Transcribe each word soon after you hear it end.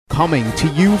Coming to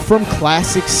you from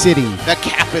Classic City, the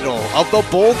capital of the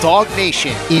Bulldog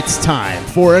Nation. It's time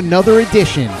for another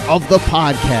edition of the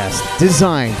podcast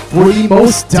designed for the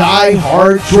most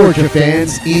die-hard Georgia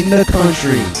fans in the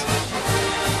country.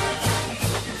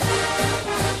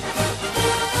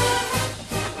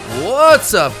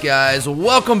 What's up, guys?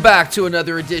 Welcome back to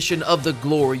another edition of the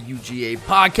Glory UGA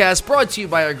podcast, brought to you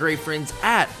by our great friends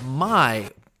at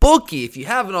MyBookie. If you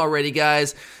haven't already,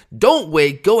 guys, don't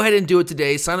wait. Go ahead and do it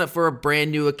today. Sign up for a brand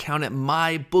new account at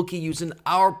MyBookie using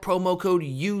our promo code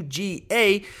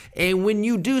UGA. And when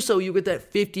you do so, you get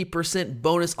that 50%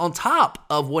 bonus on top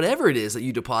of whatever it is that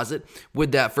you deposit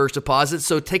with that first deposit.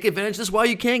 So take advantage of this while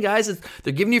you can, guys.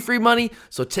 They're giving you free money,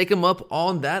 so take them up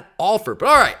on that offer. But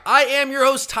all right, I am your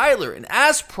host, Tyler. And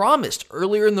as promised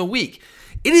earlier in the week,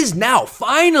 it is now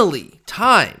finally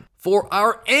time for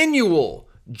our annual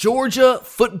Georgia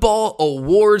Football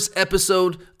Awards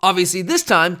episode. Obviously, this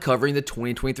time covering the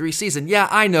 2023 season. Yeah,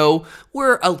 I know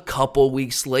we're a couple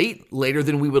weeks late, later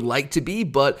than we would like to be,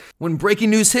 but when breaking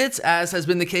news hits, as has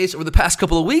been the case over the past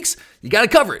couple of weeks, you got to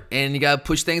cover it, and you got to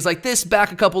push things like this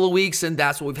back a couple of weeks, and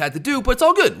that's what we've had to do, but it's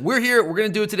all good. We're here. We're going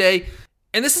to do it today.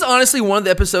 And this is honestly one of the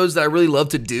episodes that I really love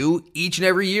to do each and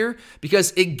every year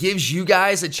because it gives you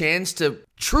guys a chance to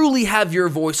truly have your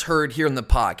voice heard here on the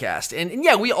podcast. And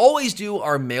yeah, we always do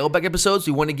our mailbag episodes.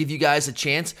 We want to give you guys a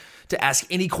chance to ask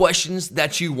any questions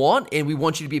that you want, and we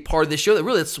want you to be a part of this show.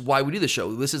 That's why we do the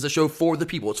show. This is a show for the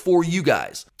people. It's for you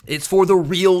guys. It's for the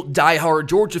real diehard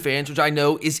Georgia fans, which I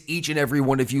know is each and every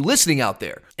one of you listening out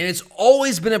there. And it's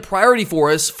always been a priority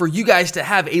for us for you guys to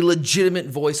have a legitimate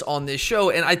voice on this show.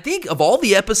 And I think of all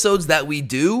the episodes that we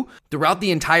do throughout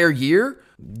the entire year,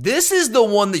 this is the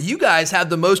one that you guys have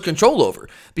the most control over,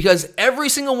 because every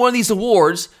single one of these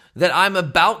awards that I'm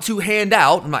about to hand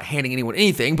out, I'm not handing anyone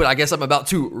anything, but I guess I'm about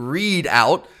to read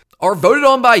out, are voted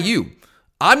on by you.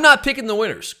 I'm not picking the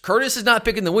winners. Curtis is not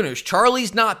picking the winners.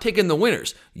 Charlie's not picking the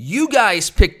winners. You guys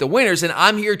pick the winners, and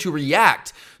I'm here to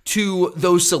react to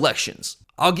those selections.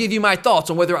 I'll give you my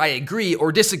thoughts on whether I agree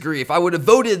or disagree, if I would have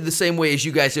voted the same way as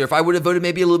you guys did, or if I would have voted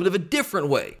maybe a little bit of a different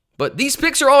way. But these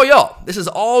picks are all y'all. This is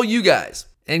all you guys.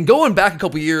 And going back a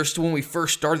couple years to when we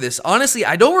first started this, honestly,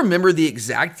 I don't remember the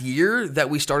exact year that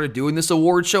we started doing this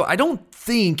award show. I don't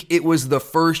think it was the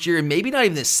first year, and maybe not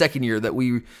even the second year that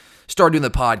we started doing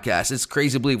the podcast. It's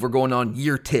crazy to believe we're going on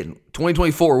year 10.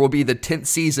 2024 will be the 10th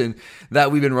season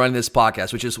that we've been running this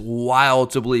podcast, which is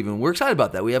wild to believe, and we're excited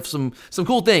about that. We have some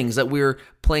cool things that we're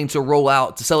planning to roll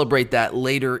out to celebrate that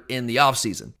later in the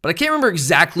offseason. But I can't remember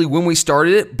exactly when we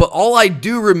started it, but all I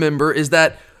do remember is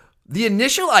that the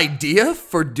initial idea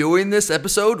for doing this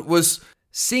episode was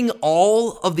seeing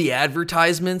all of the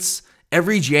advertisements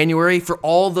every January for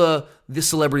all the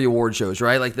celebrity award shows,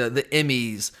 right? Like the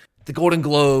Emmys, the Golden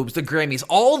Globes, the Grammys,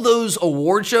 all those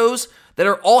award shows that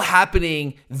are all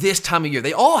happening this time of year.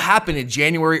 They all happen in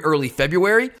January, early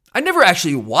February. I never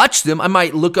actually watched them. I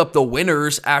might look up the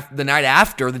winners after the night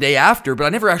after, the day after, but I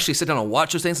never actually sit down and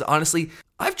watch those things. Honestly,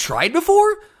 I've tried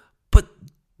before, but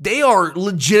they are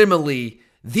legitimately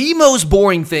the most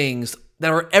boring things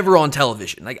that are ever on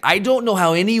television. Like, I don't know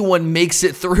how anyone makes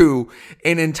it through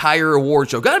an entire award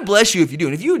show. God bless you if you do.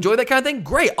 And if you enjoy that kind of thing,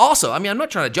 great. Also, I mean, I'm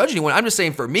not trying to judge anyone. I'm just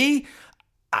saying for me,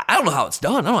 I don't know how it's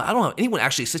done. I don't know how anyone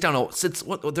actually sits down and sits,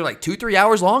 they're like 2-3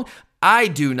 hours long. I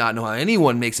do not know how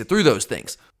anyone makes it through those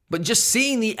things. But just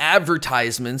seeing the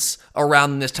advertisements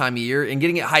around this time of year and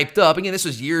getting it hyped up. Again, this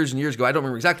was years and years ago. I don't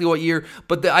remember exactly what year,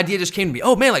 but the idea just came to me.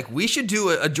 Oh man, like we should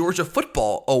do a Georgia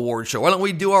Football Award show. Why don't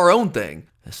we do our own thing?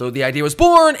 So the idea was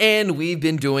born, and we've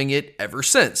been doing it ever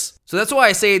since. So that's why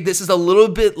I say this is a little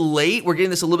bit late. We're getting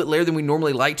this a little bit later than we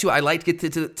normally like to. I like to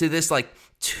get to this like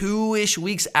 2-ish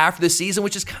weeks after the season,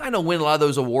 which is kind of when a lot of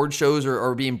those award shows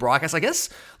are being broadcast. I guess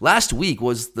last week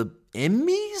was the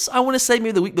Emmys, I want to say.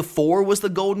 Maybe the week before was the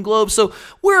Golden Globes. So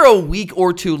we're a week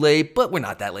or two late, but we're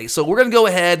not that late. So we're going to go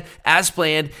ahead as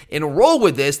planned and roll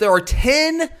with this. There are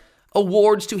 10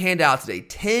 awards to hand out today,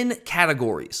 10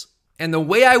 categories. And the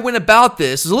way I went about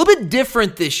this is a little bit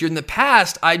different this year. In the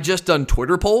past, I just done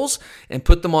Twitter polls and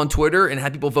put them on Twitter and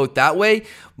had people vote that way.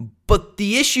 But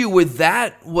the issue with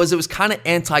that was it was kind of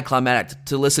anticlimactic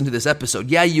to listen to this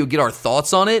episode. Yeah, you get our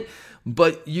thoughts on it,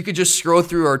 but you could just scroll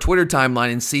through our Twitter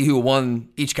timeline and see who won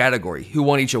each category, who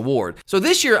won each award. So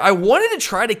this year, I wanted to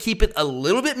try to keep it a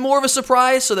little bit more of a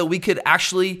surprise so that we could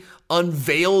actually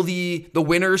unveil the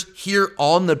winners here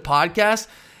on the podcast.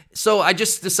 So I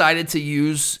just decided to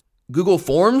use Google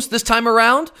Forms this time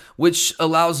around, which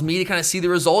allows me to kind of see the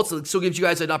results. It still gives you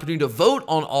guys an opportunity to vote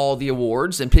on all the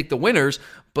awards and pick the winners,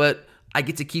 but I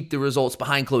get to keep the results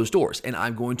behind closed doors, and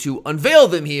I'm going to unveil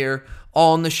them here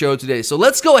on the show today. So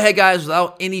let's go ahead, guys,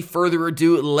 without any further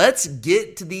ado. Let's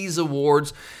get to these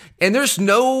awards. And there's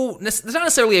not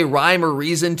necessarily a rhyme or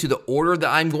reason to the order that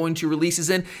I'm going to release these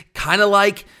in. Kind of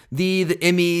like the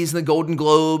Emmys and the Golden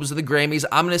Globes and the Grammys,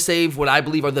 I'm going to save what I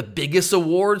believe are the biggest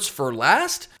awards for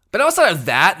last. But outside of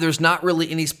that, there's not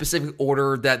really any specific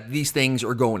order that these things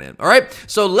are going in. All right,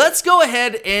 so let's go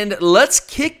ahead and let's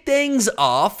kick things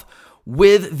off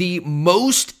with the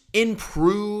Most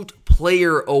Improved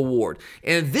Player Award.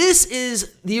 And this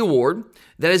is the award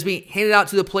that is being handed out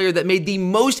to the player that made the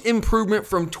most improvement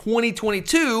from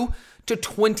 2022 to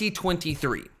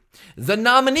 2023. The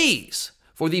nominees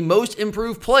for the Most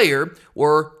Improved Player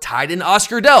were tight end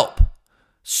Oscar Delp,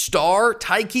 star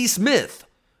Tyke Smith,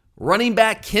 running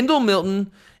back Kendall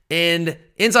Milton, and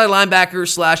inside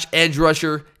linebacker / edge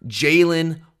rusher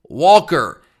Jalen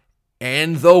Walker.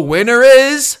 And the winner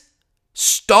is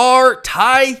star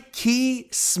Tyke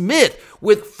Smith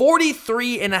with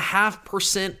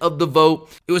 43.5% of the vote.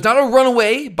 It was not a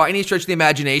runaway by any stretch of the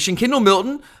imagination. Kendall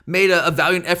Milton made a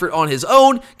valiant effort on his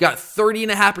own, got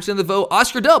 30.5% of the vote.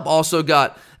 Oscar Delp also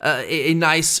got a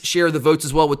nice share of the votes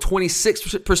as well with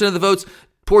 26% of the votes.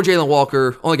 Poor Jalen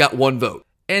Walker only got 1 vote.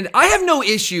 And I have no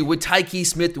issue with Tyke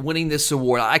Smith winning this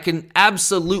award. I can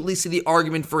absolutely see the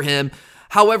argument for him.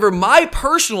 However, my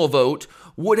personal vote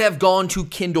would have gone to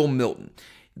Kendall Milton.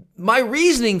 My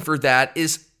reasoning for that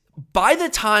is by the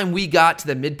time we got to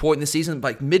the midpoint in the season,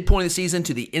 like midpoint of the season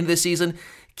to the end of the season,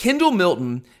 Kendall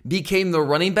Milton became the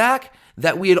running back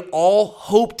that we had all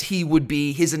hoped he would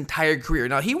be his entire career.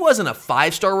 Now, he wasn't a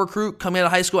 5-star recruit coming out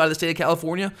of high school out of the state of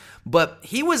California, but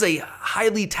he was a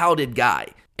highly touted guy.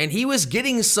 And he was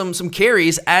getting some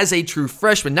carries as a true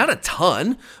freshman. Not a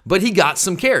ton, but he got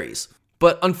some carries.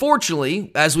 But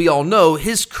unfortunately, as we all know,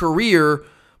 his career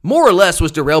more or less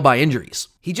was derailed by injuries.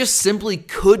 He just simply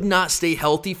could not stay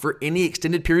healthy for any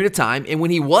extended period of time. And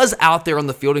when he was out there on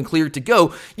the field and cleared to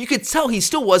go, you could tell he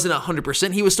still wasn't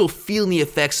 100%. He was still feeling the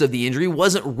effects of the injury,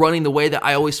 wasn't running the way that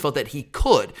I always felt that he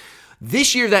could.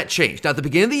 This year, that changed. Now, at the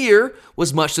beginning of the year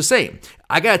was much the same.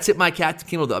 I got to tip my cap to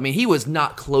Kendall, though. I mean, he was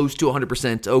not close to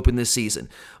 100% to open this season.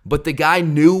 But the guy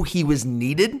knew he was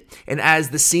needed. And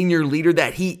as the senior leader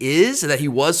that he is, that he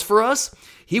was for us,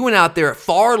 he went out there at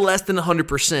far less than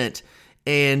 100%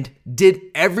 and did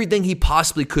everything he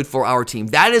possibly could for our team.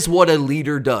 That is what a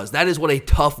leader does. That is what a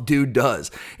tough dude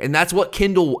does. And that's what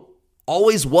Kendall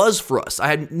always was for us. I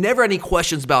had never any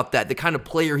questions about that, the kind of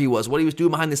player he was, what he was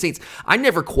doing behind the scenes. I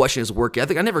never questioned his work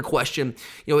ethic. I never questioned,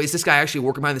 is this guy actually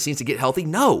working behind the scenes to get healthy?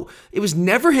 No, it was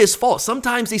never his fault.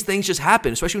 Sometimes these things just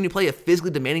happen, especially when you play a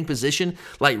physically demanding position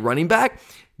like running back.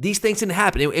 These things tend to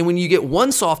happen. And when you get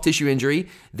one soft tissue injury,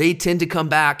 they tend to come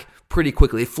back pretty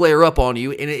quickly. They flare up on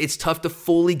you, and it's tough to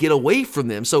fully get away from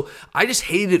them. So I just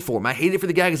hated it for him. I hated it for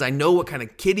the guy because I know what kind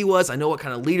of kid he was. I know what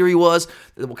kind of leader he was,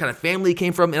 what kind of family he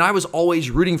came from, and I was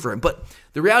always rooting for him. But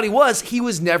the reality was he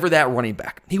was never that running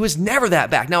back. He was never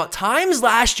that back. Now, at times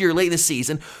last year, late in the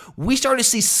season, we started to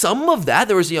see some of that.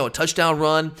 There was, a touchdown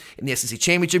run in the SEC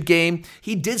championship game.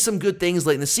 He did some good things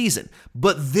late in the season.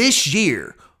 But this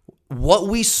year, what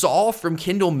we saw from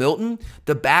Kendall Milton,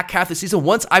 the back half of the season,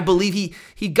 once I believe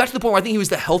he got to the point where I think he was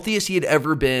the healthiest he had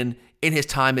ever been in his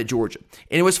time at Georgia.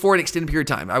 And it was for an extended period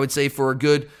of time. I would say for a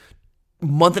good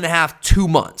month and a half, 2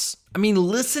 months. I mean,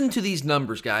 listen to these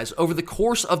numbers, guys. Over the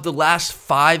course of the last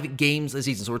 5 games of the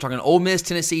season, so we're talking Ole Miss,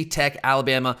 Tennessee, Tech,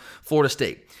 Alabama, Florida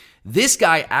State. This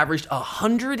guy averaged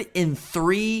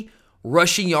 103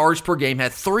 rushing yards per game,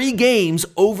 had 3 games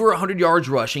over 100 yards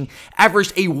rushing,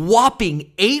 averaged a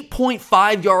whopping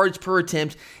 8.5 yards per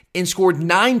attempt, and scored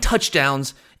 9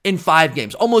 touchdowns in 5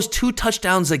 games, almost 2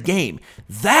 touchdowns a game.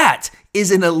 That is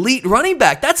an elite running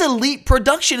back. That's elite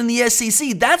production in the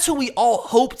SEC. That's who we all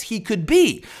hoped he could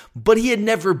be, but he had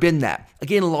never been that.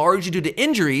 Again, largely due to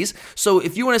injuries. So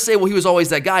if you want to say, well, he was always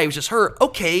that guy, he was just hurt,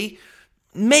 okay,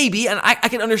 maybe, and I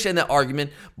can understand that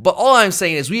argument, but all I'm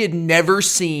saying is we had never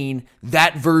seen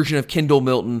that version of Kendall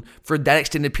Milton for that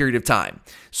extended period of time.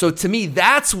 So to me,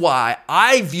 that's why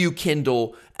I view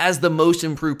Kendall as the most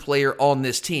improved player on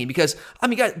this team. Because, I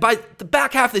mean, guys, by the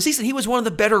back half of the season, he was one of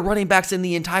the better running backs in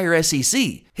the entire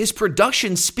SEC. His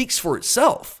production speaks for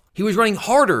itself. He was running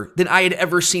harder than I had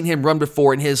ever seen him run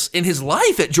before in his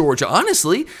life at Georgia,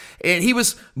 honestly. And he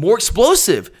was more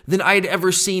explosive than I had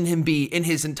ever seen him be in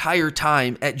his entire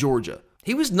time at Georgia.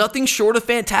 He was nothing short of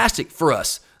fantastic for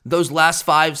us those last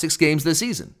 5-6 games of the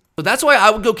season. So that's why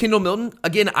I would go Kendall Milton.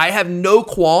 Again, I have no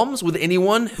qualms with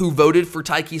anyone who voted for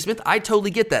Tyke Smith. I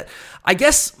totally get that. I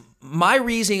guess my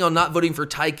reasoning on not voting for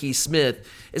Tyke Smith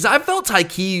is I felt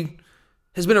Tyke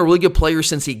has been a really good player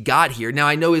since he got here. Now,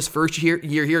 I know his first year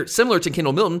here, similar to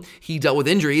Kendall Milton, he dealt with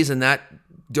injuries, and that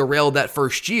derailed that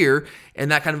first year, and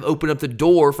that kind of opened up the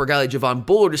door for a guy like Javon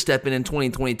Bullard to step in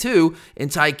 2022, and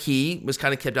Ty Key was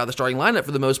kind of kept out of the starting lineup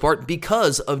for the most part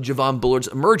because of Javon Bullard's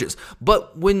emergence.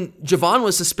 But when Javon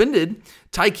was suspended,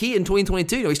 Ty Key in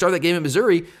 2022, he started that game at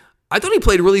Missouri, I thought he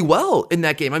played really well in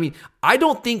that game. I mean, I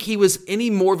don't think he was any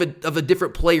more of a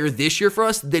different player this year for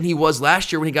us than he was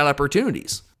last year when he got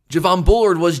opportunities. Javon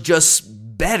Bullard was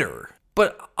just better.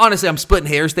 But honestly, I'm splitting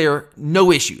hairs there.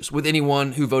 No issues with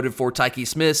anyone who voted for Tyke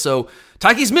Smith. So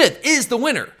Tyke Smith is the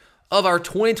winner of our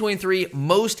 2023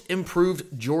 Most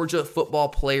Improved Georgia Football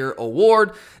Player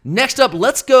Award. Next up,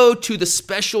 let's go to the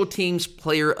Special Teams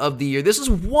Player of the Year. This is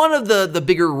one of the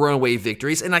bigger runaway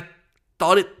victories, and I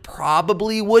thought it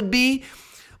probably would be.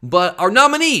 But our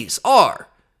nominees are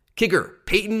kicker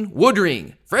Peyton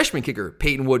Woodring, freshman kicker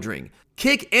Peyton Woodring,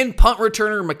 kick and punt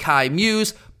returner Mekhi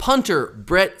Muse, punter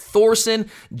Brett Thorson,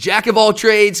 jack of all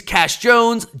trades Cash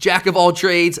Jones, jack of all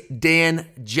trades Dan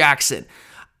Jackson.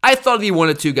 I thought he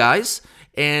wanted two guys,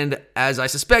 and as I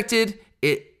suspected,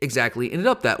 it exactly ended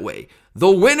up that way.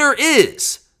 The winner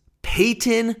is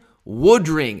Peyton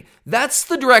Woodring. That's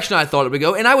the direction I thought it would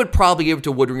go, and I would probably give it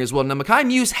to Woodring as well. Now, Mekhi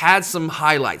Muse had some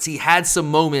highlights. He had some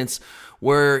moments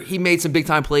where he made some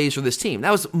big-time plays for this team.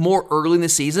 That was more early in the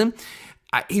season.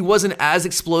 He wasn't as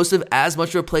explosive, as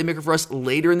much of a playmaker for us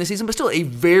later in the season, but still a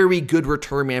very good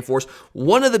return man for us.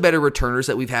 One of the better returners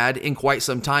that we've had in quite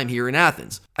some time here in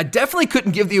Athens. I definitely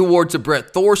couldn't give the award to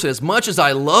Brett Thorson. As much as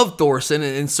I love Thorson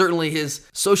and certainly his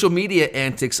social media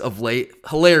antics of late,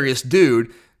 hilarious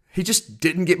dude, he just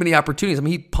didn't get many opportunities. I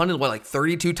mean, he punted, like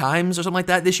 32 times or something like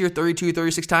that this year, 32,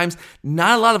 36 times.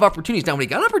 Not a lot of opportunities. Now, when he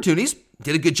got opportunities,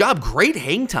 did a good job. Great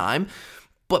hang time.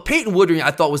 But Peyton Woodring,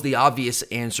 I thought, was the obvious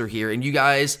answer here, and you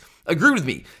guys agreed with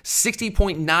me.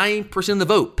 60.9% of the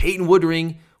vote. Peyton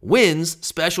Woodring wins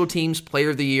Special Teams Player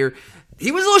of the Year. He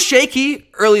was a little shaky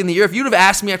early in the year. If you'd have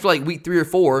asked me after like week 3 or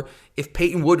 4 if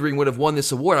Peyton Woodring would have won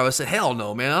this award, I would have said, hell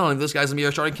no, man. I don't think this guy's going to be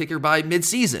our starting kicker by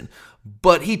midseason.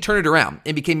 But he turned it around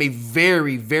and became a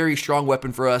very, very strong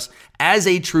weapon for us as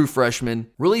a true freshman.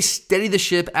 Really steadied the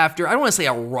ship after, I don't want to say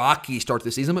a rocky start to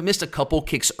the season, but missed a couple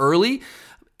kicks early.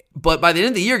 But by the end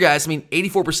of the year, guys,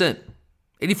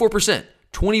 84%,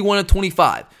 21 of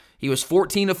 25. He was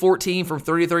 14 of 14 from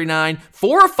 30 to 39,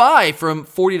 4 of 5 from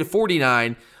 40 to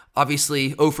 49.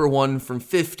 Obviously, 0 for 1 from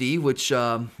 50, which, we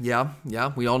all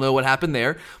know what happened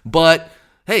there. But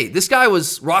hey, this guy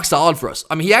was rock solid for us.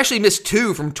 I mean, he actually missed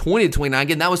 2 from 20 to 29.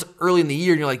 Again, that was early in the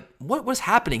year, and you're like, what's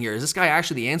happening here? Is this guy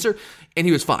actually the answer? And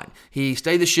he was fine. He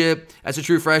stayed the ship as a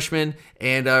true freshman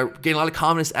and gained a lot of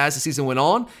confidence as the season went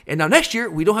on. And now next year,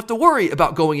 we don't have to worry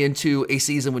about going into a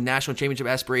season with national championship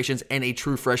aspirations and a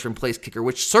true freshman place kicker,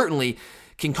 which certainly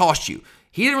can cost you.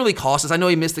 He didn't really cost us. I know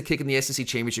he missed the kick in the SEC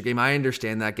championship game. I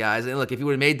understand that, guys. And look, if he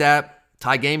would have made that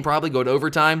tie game, probably go to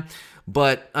overtime.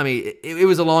 But, I mean, it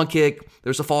was a long kick.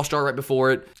 There's a false start right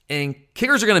before it. And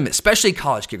kickers are going to miss, especially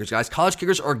college kickers, guys. College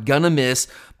kickers are going to miss.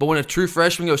 But when a true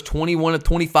freshman goes 21 of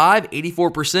 25,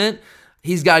 84%,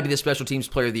 he's got to be the Special Teams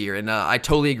Player of the Year. And I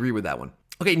totally agree with that one.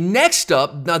 Okay, next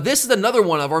up, now this is another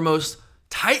one of our most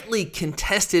tightly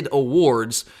contested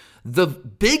awards. The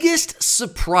biggest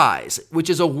surprise, which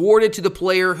is awarded to the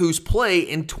player whose play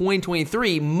in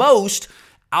 2023 most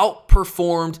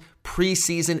outperformed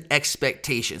preseason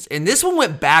expectations. And this one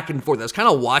went back and forth. I was kind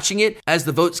of watching it as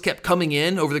the votes kept coming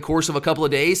in over the course of a couple of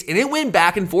days, and it went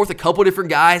back and forth. A couple of different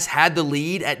guys had the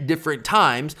lead at different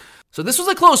times. So this was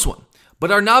a close one. But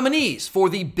our nominees for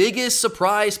the biggest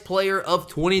surprise player of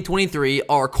 2023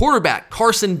 are quarterback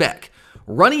Carson Beck,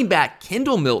 running back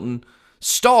Kendall Milton,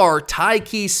 star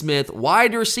Tyke Smith,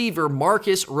 wide receiver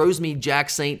Marcus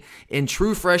Rosemead-Jacksaint, and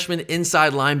true freshman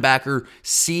inside linebacker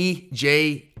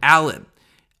CJ Allen.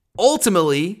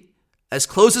 Ultimately, as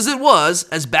close as it was,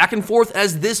 as back and forth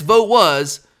as this vote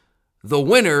was, the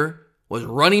winner was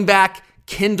running back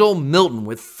Kendall Milton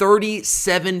with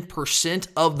 37%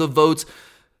 of the votes.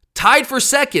 Tied for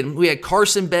second, we had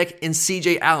Carson Beck and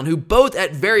CJ Allen, who both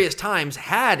at various times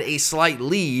had a slight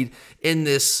lead in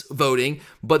this voting,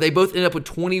 but they both ended up with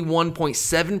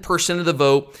 21.7% of the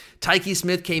vote. Tyke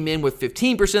Smith came in with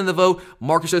 15% of the vote.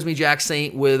 Marcus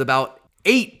Rosemead-Jacksaint with about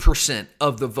 8%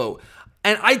 of the vote.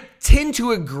 And I tend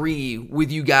to agree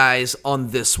with you guys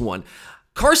on this one.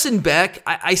 Carson Beck,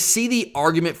 I see the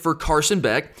argument for Carson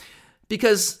Beck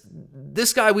because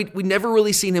this guy, we never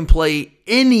really seen him play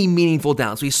any meaningful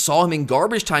downs. We saw him in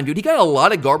garbage time duty. He got a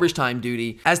lot of garbage time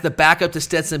duty as the backup to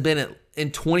Stetson Bennett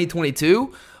in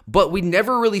 2022, but we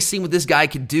never really seen what this guy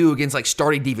could do against like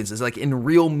starting defenses, like in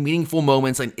real meaningful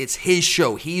moments. Like it's his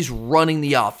show. He's running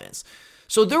the offense.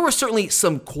 So there were certainly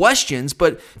some questions,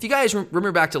 but if you guys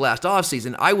remember back to last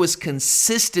offseason, I was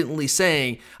consistently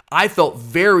saying I felt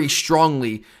very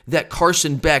strongly that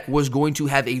Carson Beck was going to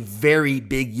have a very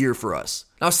big year for us.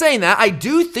 Now, saying that, I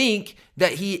do think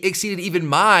that he exceeded even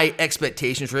my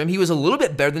expectations for him. He was a little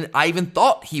bit better than I even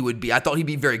thought he would be. I thought he'd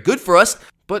be very good for us,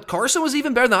 but Carson was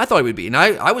even better than I thought he would be. And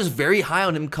I was very high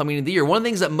on him coming into the year. One of the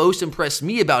things that most impressed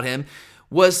me about him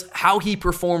was how he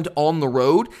performed on the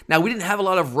road. Now, we didn't have a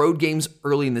lot of road games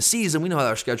early in the season. We know how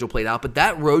our schedule played out, but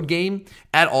that road game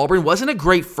at Auburn wasn't a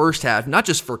great first half, not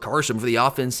just for Carson, for the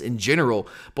offense in general,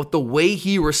 but the way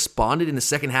he responded in the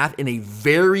second half in a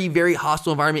very, very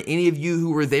hostile environment. Any of you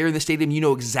who were there in the stadium, you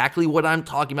know exactly what I'm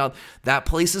talking about. That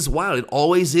place is wild. It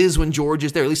always is when George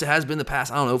is there. At least it has been the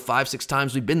past, 5-6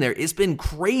 times we've been there. It's been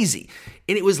crazy.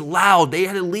 And it was loud. They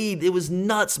had a lead. It was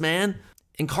nuts, man.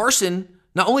 And Carson,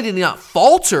 not only did he not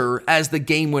falter as the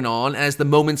game went on, as the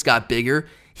moments got bigger,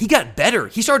 he got better.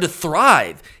 He started to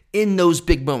thrive in those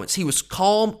big moments. He was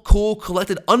calm, cool,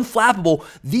 collected, unflappable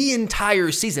the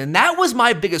entire season. And that was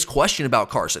my biggest question about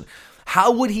Carson.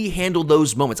 How would he handle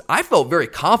those moments? I felt very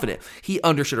confident. He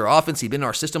understood our offense. He'd been in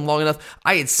our system long enough.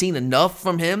 I had seen enough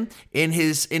from him in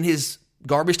his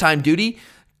garbage time duty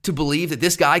to believe that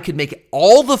this guy could make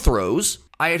all the throws.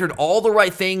 I had heard all the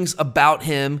right things about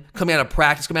him coming out of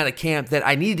practice, coming out of camp that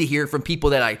I needed to hear from people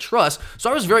that I trust.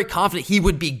 So I was very confident he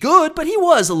would be good, but he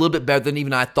was a little bit better than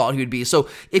even I thought he would be. So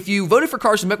if you voted for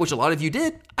Carson Beck, which a lot of you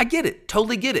did, I get it.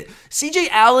 Totally get it. CJ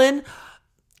Allen,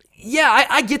 yeah,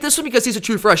 I get this one because he's a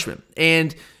true freshman.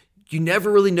 And you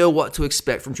never really know what to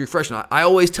expect from true freshmen. I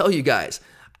always tell you guys,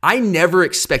 I never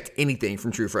expect anything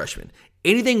from true freshmen.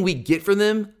 Anything we get from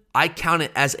them, I count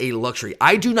it as a luxury.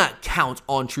 I do not count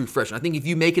on true freshmen. I think if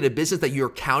you make it a business that you're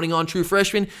counting on true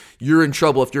freshmen, you're in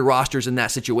trouble if your roster's in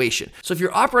that situation. So if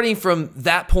you're operating from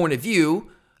that point of view,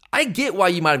 I get why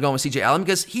you might have gone with CJ Allen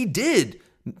because he did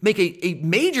make a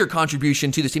major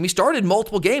contribution to this team. He started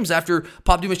multiple games after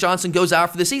Pop Dumas-Johnson goes out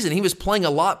for the season. He was playing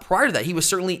a lot prior to that. He was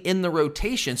certainly in the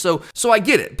rotation. So I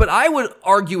get it. But I would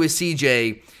argue with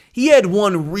CJ, he had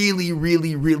one really,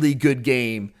 really, really good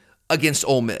game against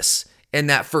Ole Miss in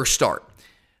that first start.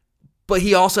 But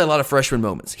he also had a lot of freshman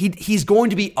moments. He's going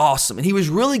to be awesome. And he was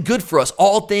really good for us,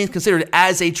 all things considered,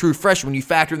 as a true freshman. When you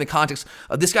factor in the context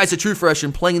of this guy's a true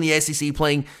freshman playing in the SEC,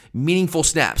 playing meaningful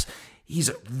snaps. He's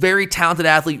a very talented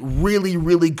athlete, really,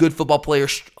 really good football player,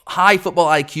 high football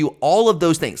IQ, all of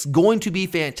those things. Going to be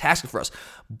fantastic for us.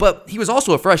 But he was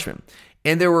also a freshman.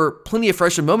 And there were plenty of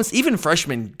freshman moments, even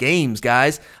freshman games,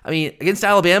 guys. I mean, against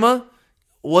Alabama,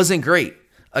 wasn't great.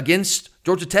 Against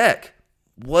Georgia Tech,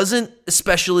 wasn't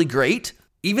especially great.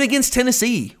 Even against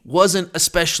Tennessee, wasn't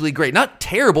especially great. Not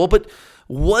terrible, but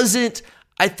wasn't,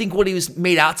 I think, what he was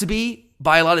made out to be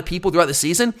by a lot of people throughout the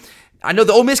season. I know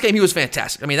the Ole Miss game, he was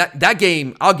fantastic. I mean, that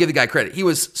game, I'll give the guy credit. He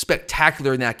was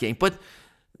spectacular in that game. But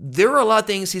there are a lot of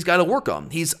things he's got to work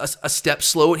on. He's a step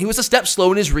slow. He was a step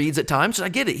slow in his reads at times. And I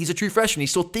get it. He's a true freshman.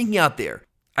 He's still thinking out there.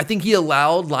 I think he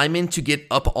allowed linemen to get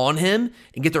up on him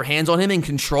and get their hands on him and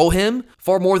control him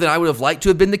far more than I would have liked to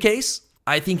have been the case.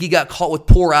 I think he got caught with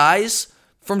poor eyes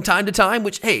from time to time,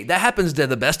 which, hey, that happens to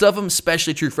the best of them,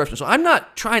 especially true freshmen. So I'm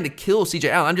not trying to kill CJ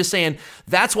Allen. I'm just saying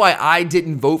that's why I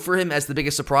didn't vote for him as the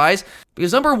biggest surprise.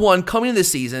 Because number one, coming into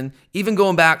this season, even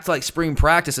going back to like spring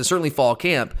practice and certainly fall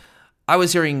camp, I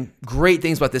was hearing great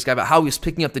things about this guy, about how he was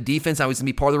picking up the defense, how he was going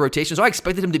to be part of the rotation. So I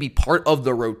expected him to be part of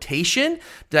the rotation.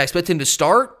 Did I expect him to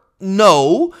start?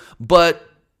 No, but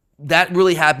that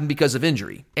really happened because of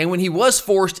injury. And when he was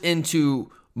forced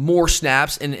into more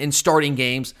snaps in starting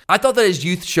games, I thought that his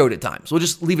youth showed at times. We'll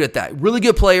just leave it at that. Really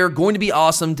good player, going to be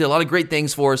awesome, did a lot of great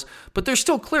things for us, but there's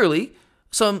still clearly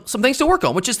some things to work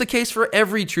on, which is the case for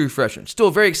every true freshman.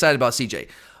 Still very excited about CJ.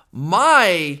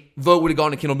 My vote would have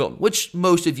gone to Kendall Milton, which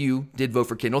most of you did vote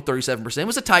for Kendall. 37%. It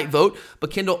was a tight vote,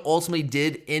 but Kendall ultimately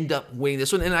did end up winning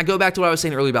this one. And I go back to what I was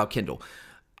saying earlier about Kendall.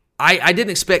 I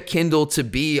didn't expect Kendall to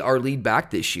be our lead back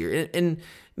this year. And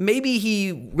maybe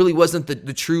he really wasn't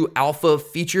the true alpha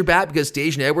feature back because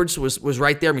Dejan Edwards was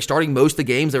right there. I mean, starting most of the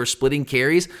games, they were splitting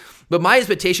carries. But my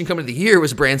expectation coming into the year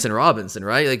was Branson Robinson,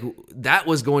 right? Like, that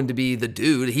was going to be the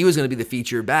dude. He was going to be the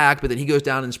feature back, but then he goes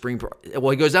down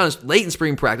he goes down late in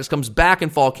spring practice, comes back in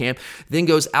fall camp, then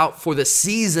goes out for the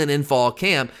season in fall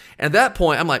camp. And at that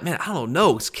point, I'm like, man, I don't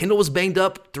know. Kendall was banged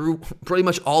up through pretty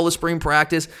much all the spring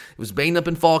practice. He was banged up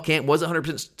in fall camp, wasn't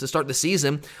 100% to start the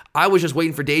season. I was just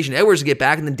waiting for Dejan Edwards to get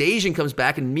back, and then Dejan comes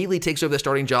back and immediately takes over the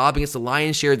starting job and gets the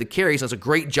lion's share of the carries. That's a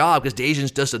great job because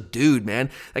Dejan's just a dude, man.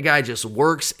 That guy just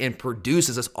works and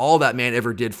produces. That's all that man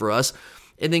ever did for us.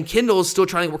 And then Kendall is still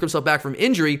trying to work himself back from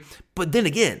injury. But then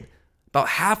again, about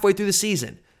halfway through the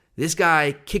season, this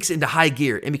guy kicks into high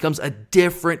gear and becomes a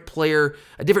different player,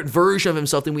 a different version of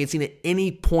himself than we had seen at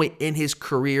any point in his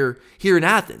career here in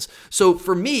Athens. So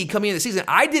for me, coming into the season,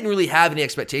 I didn't really have any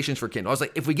expectations for Kendall. I was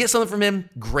like, if we get something from him,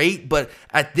 great. But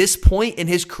at this point in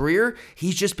his career,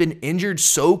 he's just been injured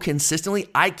so consistently,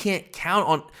 I can't count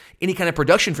on any kind of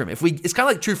production from him. It's kind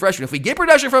of like true freshman. If we get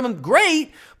production from him,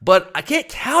 great. But I can't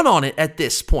count on it at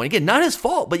this point. Again, not his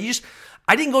fault, but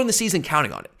I didn't go in the season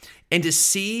counting on it. And to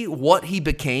see what he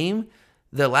became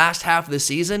the last half of the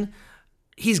season,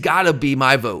 he's got to be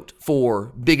my vote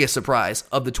for biggest surprise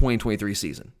of the 2023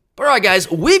 season. All right, guys,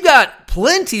 we've got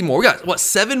plenty more. We got,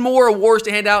 7 more awards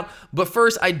to hand out. But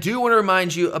first, I do want to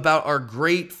remind you about our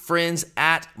great friends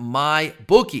at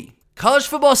MyBookie. College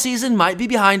football season might be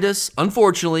behind us,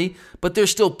 unfortunately, but there's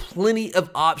still plenty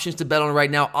of options to bet on right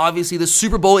now. Obviously, the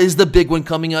Super Bowl is the big one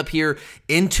coming up here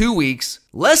in 2 weeks,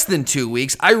 less than 2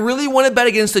 weeks. I really want to bet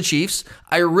against the Chiefs.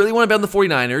 I really want to bet on the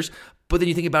 49ers. But then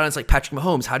you think about it, it's like Patrick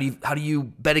Mahomes. How do you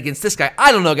bet against this guy?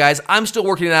 I don't know, guys. I'm still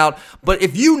working it out. But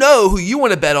if you know who you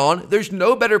want to bet on, there's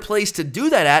no better place to do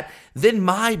that at than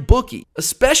MyBookie.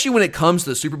 Especially when it comes to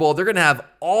the Super Bowl, they're going to have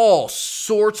all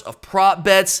sorts of prop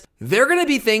bets. They're going to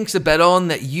be things to bet on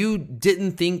that you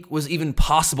didn't think was even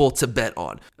possible to bet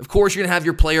on. Of course, you're going to have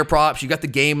your player props. You got the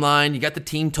game line. You got the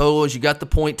team totals. You got the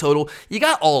point total. You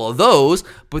got all of those.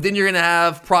 But then you're going to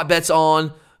have prop bets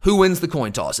on who wins the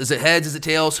coin toss? Is it heads? Is it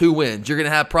tails? Who wins? You're going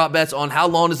to have prop bets on how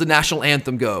long does the national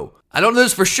anthem go. I don't know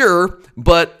this for sure,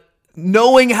 but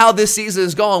knowing how this season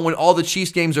has gone when all the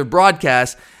Chiefs games are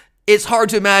broadcast, it's hard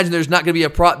to imagine there's not going to be a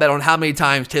prop bet on how many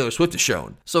times Taylor Swift is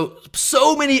shown.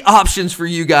 So many options for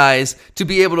you guys to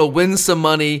be able to win some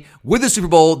money with the Super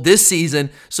Bowl this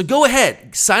season. So go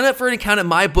ahead, sign up for an account at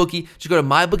MyBookie. Just go to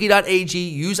mybookie.ag,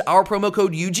 use our promo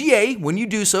code UGA when you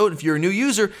do so. And if you're a new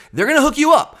user, they're going to hook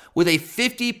you up with a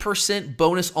 50%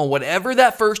 bonus on whatever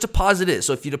that first deposit is.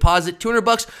 So if you deposit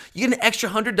 $200, you get an extra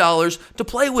 $100 to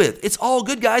play with. It's all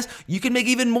good, guys. You can make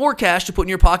even more cash to put in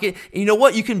your pocket. And you know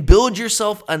what? You can build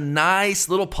yourself a nice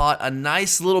little pot, a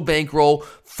nice little bankroll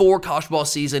for college football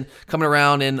season coming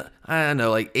around in, I don't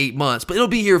know, like 8 months. But it'll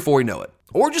be here before you know it.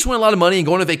 Or just win a lot of money and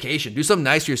go on a vacation. Do something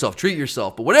nice for yourself. Treat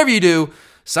yourself. But whatever you do,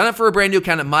 sign up for a brand new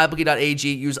account at mybookie.ag.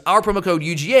 Use our promo code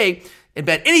UGA and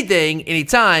bet anything,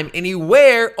 anytime,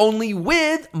 anywhere, only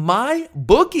with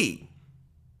MyBookie.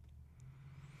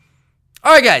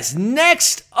 All right, guys,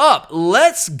 next up,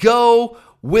 let's go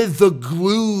with the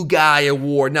Glue Guy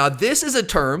Award. Now, this is a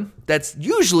term that's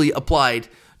usually applied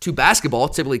to basketball,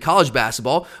 typically college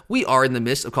basketball. We are in the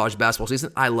midst of college basketball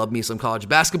season. I love me some college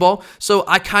basketball. So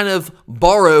I kind of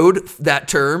borrowed that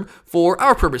term for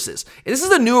our purposes. And this is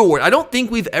a new award. I don't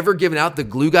think we've ever given out the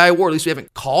Glue Guy Award. At least we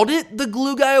haven't called it the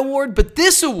Glue Guy Award. But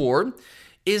this award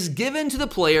is given to the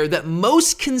player that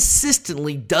most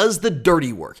consistently does the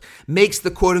dirty work, makes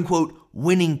the quote-unquote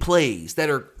winning plays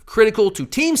that are critical to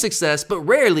team success but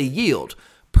rarely yield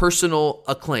personal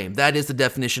acclaim. That is the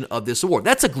definition of this award.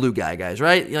 That's a glue guy, guys,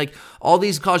 right? Like all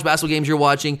these college basketball games you're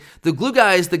watching, the glue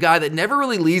guy is the guy that never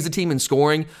really leads the team in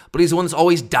scoring, but he's the one that's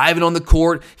always diving on the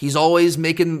court. He's always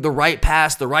making the right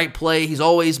pass, the right play. He's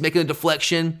always making a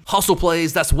deflection, hustle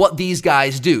plays. That's what these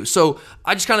guys do. So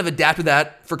I just kind of adapted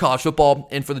that for college football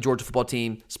and for the Georgia football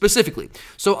team specifically.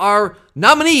 So our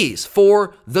nominees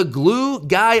for the Glue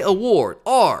Guy Award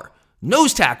are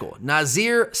nose tackle,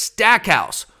 Nazir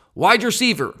Stackhouse. Wide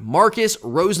receiver, Marcus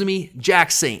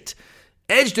Rosemy-Jacksaint.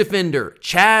 Edge defender,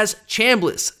 Chaz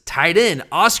Chambliss. Tight end,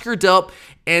 Oscar Delp.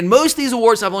 And most of these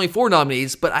awards have only 4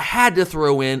 nominees, but I had to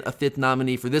throw in a 5th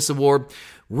nominee for this award.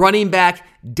 Running back,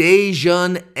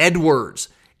 Daijun Edwards.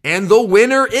 And the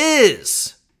winner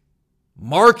is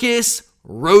Marcus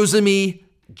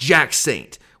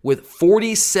Rosemy-Jacksaint with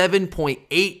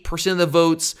 47.8% of the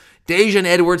votes. Daijun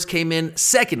Edwards came in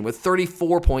second with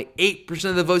 34.8%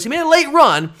 of the votes. He made a late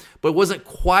run, but it wasn't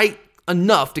quite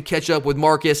enough to catch up with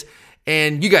Marcus.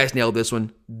 And you guys nailed this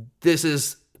one. This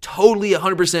is totally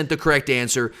 100% the correct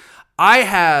answer. I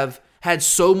have had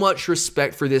so much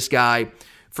respect for this guy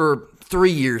for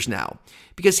 3 years now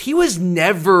because he was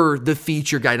never the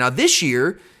feature guy. Now, this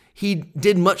year, he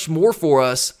did much more for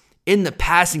us in the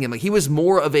passing game. Like he was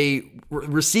more of a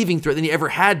receiving threat than he ever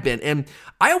had been. And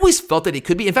I always felt that he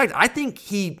could be. In fact, I think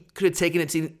he could have taken it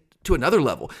to another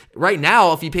level. Right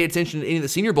now, if you pay attention to any of the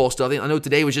Senior Bowl stuff, I know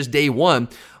today was just day 1,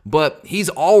 but he's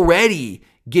already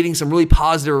getting some really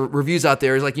positive reviews out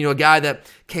there. He's like, a guy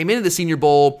that came into the Senior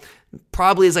Bowl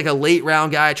probably as like a late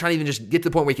round guy, trying to even just get to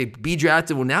the point where he could be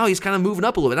drafted. Well, now he's kind of moving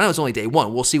up a little bit. I know it's only day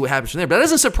one. We'll see what happens from there. But that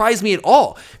doesn't surprise me at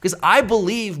all because I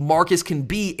believe Marcus can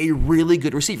be a really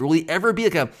good receiver. Will he ever be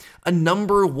like a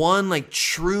number one, like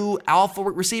true alpha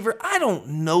receiver? I don't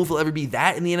know if he'll ever be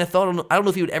that in the NFL. I don't know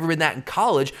if he would ever been that in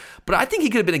college, but I think he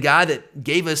could have been a guy that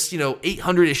gave us,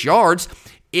 800-ish yards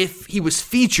if he was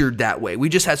featured that way. We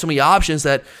just had so many options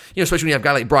that, especially when you have a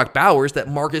guy like Brock Bowers, that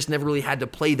Marcus never really had to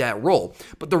play that role.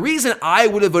 But the reason I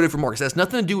would have voted for Marcus has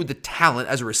nothing to do with the talent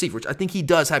as a receiver, which I think he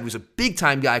does have. He was a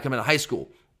big-time guy coming out of high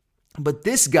school. But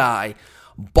this guy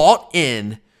bought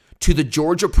in to the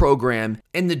Georgia program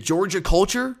and the Georgia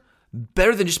culture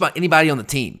better than just about anybody on the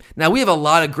team. Now, we have a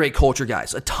lot of great culture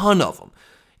guys, a ton of them.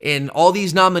 And all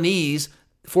these nominees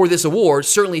for this award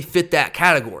certainly fit that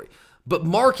category. But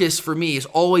Marcus, for me, has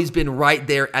always been right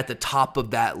there at the top of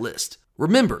that list.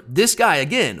 Remember, this guy,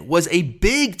 again, was a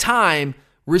big-time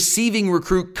receiving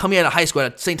recruit coming out of high school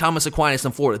at St. Thomas Aquinas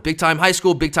in Florida. Big-time high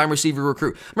school, big-time receiver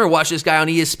recruit. I remember watching this guy on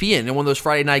ESPN in one of those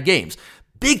Friday night games.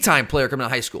 Big-time player coming out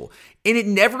of high school. And it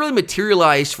never really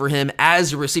materialized for him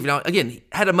as a receiver. Now, again, he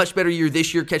had a much better year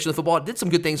this year catching the football. Did some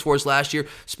good things for us last year,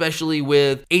 especially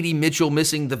with A.D. Mitchell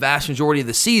missing the vast majority of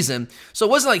the season. So it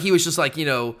wasn't like he was just like,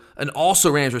 an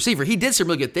also-ran as receiver. He did some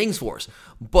really good things for us.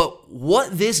 But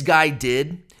what this guy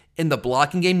did in the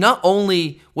blocking game, not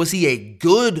only was he a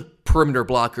good perimeter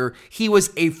blocker, he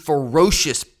was a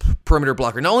ferocious perimeter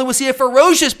blocker. Not only was he a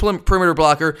ferocious perimeter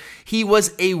blocker, he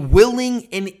was a willing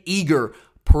and eager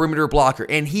perimeter blocker.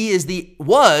 And he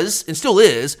was and still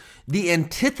is the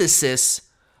antithesis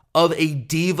of a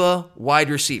diva wide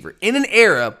receiver in an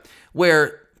era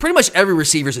where pretty much every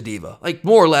receiver is a diva, like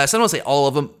more or less. I don't want to say all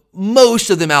of them. Most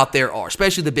of them out there are,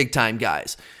 especially the big time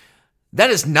guys.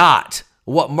 That is not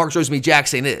what Mark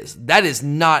Jackson is. That is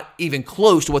not even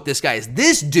close to what this guy is.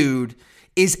 This dude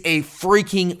is a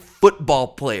freaking football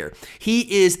player.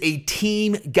 He is a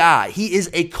team guy. He is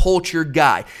a culture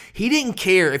guy. He didn't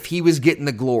care if he was getting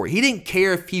the glory. He didn't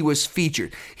care if he was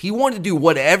featured. He wanted to do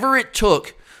whatever it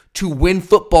took to win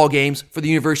football games for the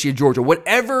University of Georgia.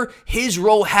 Whatever his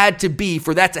role had to be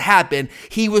for that to happen,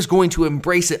 he was going to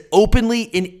embrace it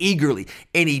openly and eagerly.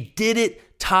 And he did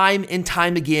it time and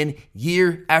time again,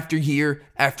 year after year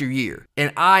after year.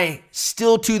 And I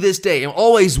still to this day, and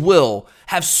always will,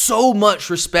 have so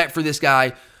much respect for this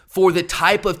guy for the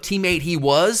type of teammate he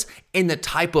was and the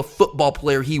type of football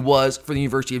player he was for the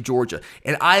University of Georgia.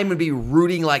 And I'm going to be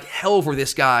rooting like hell for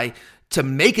this guy to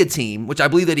make a team, which I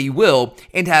believe that he will,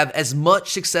 and have as much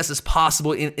success as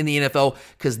possible in the NFL,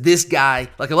 because this guy,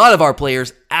 like a lot of our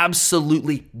players,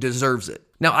 absolutely deserves it.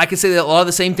 Now, I can say that a lot of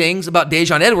the same things about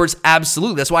Daijun Edwards,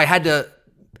 absolutely. That's why I had to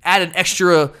add an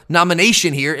extra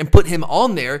nomination here and put him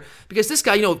on there, because this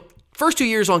guy, first 2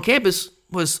 years on campus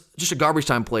was just a garbage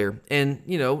time player. And,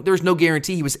 there was no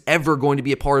guarantee he was ever going to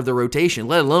be a part of the rotation,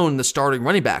 let alone the starting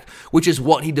running back, which is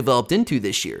what he developed into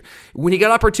this year. When he got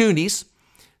opportunities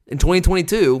in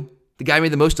 2022, the guy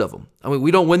made the most of them. I mean, we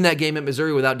don't win that game at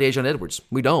Missouri without Daijun Edwards.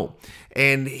 We don't.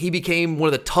 And he became one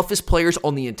of the toughest players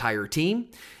on the entire team.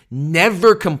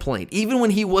 Never complained. Even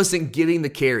when he wasn't getting the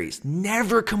carries,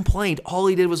 never complained. All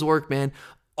he did was work, man.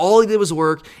 All he did was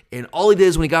work, and all he did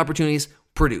is when he got opportunities,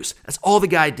 produce. That's all the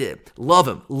guy did. Love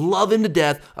him. Love him to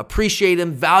death. Appreciate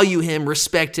him. Value him.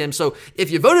 Respect him. So if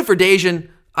you voted for Daijun,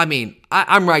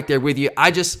 I'm right there with you.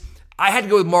 I had to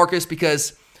go with Marcus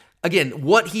because, again,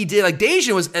 what he did, like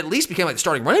Daijun was at least became like the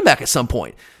starting running back at some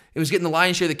point. It was getting the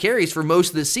lion's share of the carries for most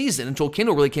of the season until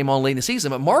Kendall really came on late in the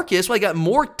season. But Marcus, he got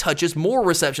more touches, more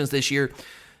receptions this year.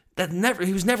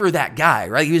 He was never that guy,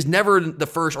 right? He was never the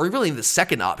first or really the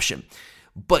second option.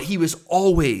 But he was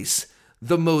always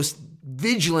the most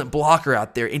vigilant blocker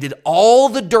out there and did all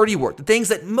the dirty work, the things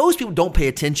that most people don't pay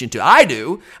attention to. I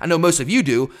do. I know most of you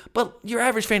do. But your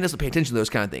average fan doesn't pay attention to those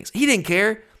kind of things. He didn't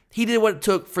care. He did what it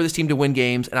took for this team to win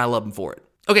games, and I love him for it.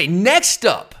 Okay, next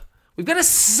up, we've got a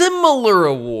similar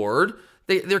award.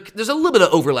 There's a little bit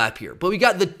of overlap here, but we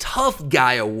got the Tough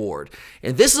Guy Award.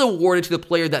 And this is awarded to the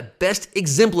player that best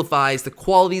exemplifies the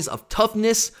qualities of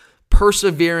toughness,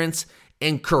 perseverance,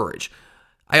 and courage.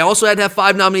 I also had to have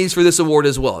 5 nominees for this award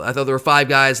as well. I thought there were 5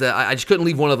 guys that I just couldn't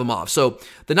leave one of them off. So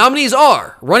the nominees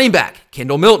are running back,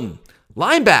 Kendall Milton,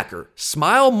 linebacker,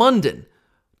 Smile Munden,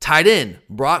 tight end,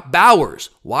 Brock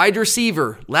Bowers, wide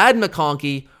receiver, Ladd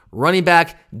McConkey, running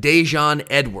back, Daijun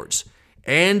Edwards.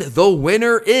 And the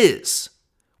winner is,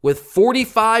 with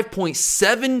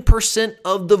 45.7%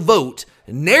 of the vote,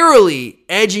 narrowly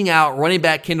edging out running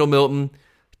back Kendall Milton,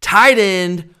 tight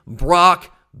end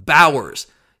Brock Bowers.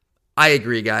 I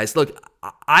agree, guys. Look,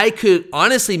 I could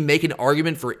honestly make an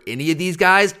argument for any of these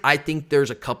guys. I think there's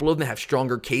a couple of them that have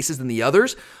stronger cases than the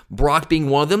others. Brock being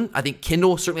one of them. I think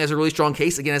Kendall certainly has a really strong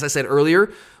case. Again, as I said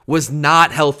earlier, was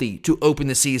not healthy to open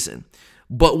the season,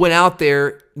 but went out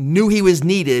there, knew he was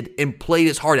needed, and played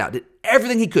his heart out. Did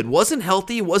everything he could. Wasn't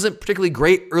healthy, wasn't particularly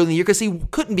great early in the year because he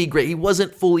couldn't be great. He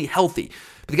wasn't fully healthy.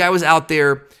 But the guy was out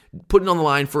there putting on the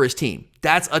line for his team.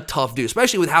 That's a tough dude,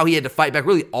 especially with how he had to fight back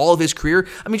really all of his career.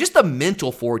 I mean, just the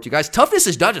mental for it, you guys. Toughness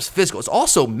is not just physical, it's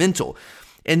also mental.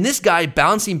 And this guy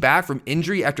bouncing back from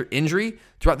injury after injury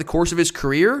throughout the course of his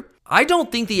career, I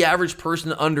don't think the average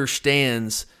person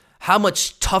understands how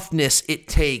much toughness it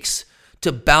takes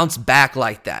to bounce back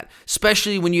like that,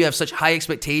 especially when you have such high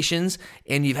expectations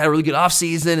and you've had a really good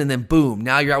offseason and then boom,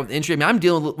 now you're out with injury. I mean, I'm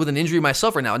dealing with an injury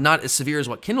myself right now, not as severe as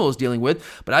what Kendall is dealing with,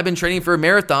 but I've been training for a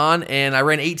marathon and I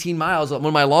ran 18 miles on one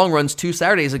of my long runs 2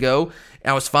 Saturdays ago,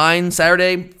 and I was fine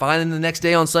Saturday, fine the next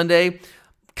day on Sunday,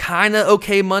 kind of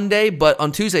okay Monday, but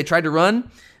on Tuesday I tried to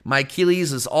run. My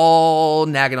Achilles is all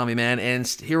nagging on me, man, and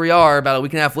here we are about a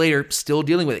week and a half later, still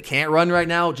dealing with it. Can't run right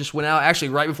now, just went out, actually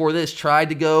right before this, tried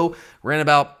to go, ran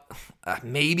about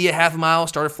maybe a half a mile,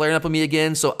 started flaring up on me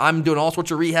again, so I'm doing all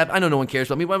sorts of rehab. I know no one cares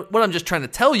about me, but what I'm just trying to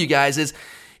tell you guys is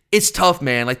it's tough,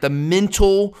 man, like the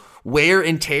mental wear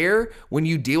and tear when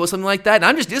you deal with something like that.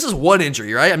 And this is one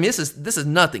injury, right? I mean, this is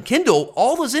nothing. Kendall,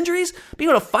 all those injuries,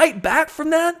 being able to fight back from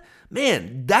that,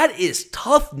 man, that is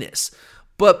toughness.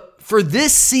 But for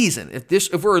this season,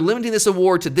 if we're limiting this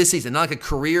award to this season, not like a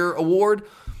career award,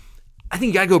 I think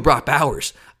you got to go Brock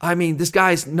Bowers. I mean, this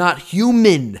guy's not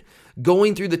human.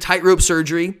 Going through the tightrope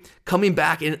surgery, coming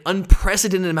back in an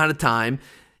unprecedented amount of time,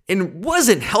 and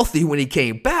wasn't healthy when he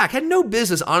came back. Had no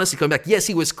business, honestly, coming back. Yes,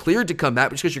 he was cleared to come back,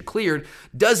 but just because you're cleared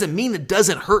doesn't mean it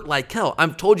doesn't hurt like hell.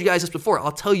 I've told you guys this before.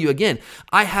 I'll tell you again.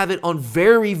 I have it on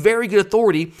very, very good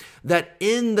authority that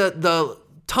in the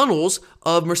tunnels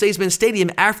of Mercedes-Benz Stadium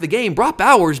after the game, Brock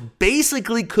Bowers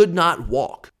basically could not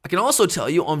walk. I can also tell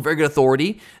you on very good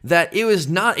authority that it was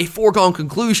not a foregone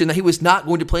conclusion that he was not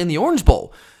going to play in the Orange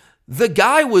Bowl. The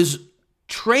guy was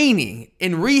training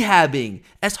and rehabbing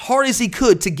as hard as he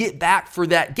could to get back for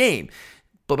that game.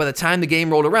 But by the time the game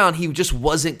rolled around, he just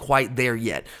wasn't quite there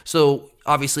yet. So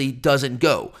obviously doesn't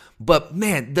go. But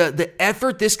man, the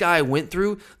effort this guy went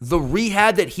through, the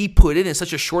rehab that he put in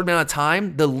such a short amount of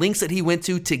time, the lengths that he went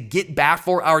to get back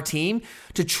for our team,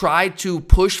 to try to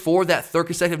push for that third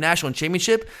consecutive national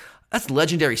championship, that's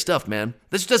legendary stuff, man.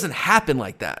 This doesn't happen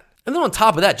like that. And then on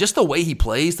top of that, just the way he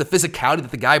plays, the physicality that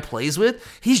the guy plays with,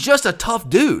 he's just a tough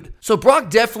dude. So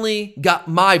Brock definitely got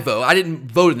my vote. I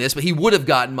didn't vote in this, but he would have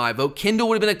gotten my vote. Kendall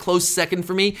would have been a close second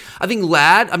for me. I think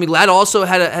Ladd also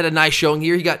had a nice showing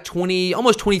here. He got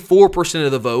almost 24%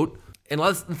 of the vote. And a lot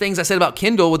of the things I said about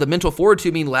Kendall with the mental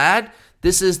fortitude, Ladd,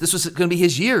 this was going to be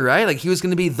his year, right? Like he was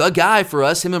going to be the guy for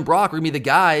us. Him and Brock were going to be the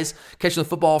guys catching the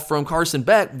football from Carson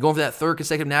Beck, going for that third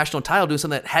consecutive national title, doing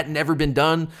something that hadn't ever been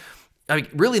done, I mean,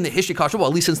 really in the history of college football,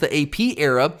 at least since the AP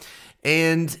era.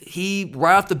 And he,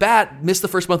 right off the bat, missed the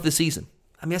first month of the season.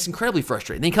 I mean, that's incredibly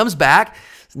frustrating. Then he comes back,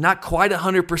 not quite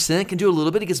 100%, can do a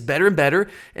little bit. He gets better and better.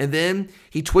 And then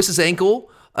he twists his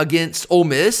ankle against Ole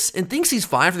Miss and thinks he's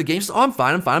fine for the game. He says, I'm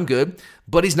fine, I'm good.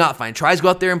 But he's not fine. Tries to go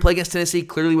out there and play against Tennessee.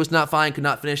 Clearly was not fine. Could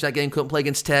not finish that game. Couldn't play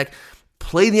against Tech.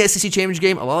 Played in the SEC championship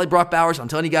game. A lot like Brock Bowers. I'm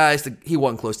telling you guys, he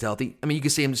wasn't close to healthy. I mean, you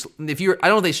can see him. I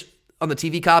don't know if on the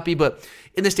TV copy, but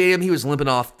in the stadium, he was limping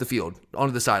off the field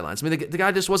onto the sidelines. I mean, the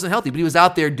guy just wasn't healthy, but he was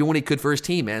out there doing what he could for his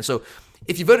team, man. So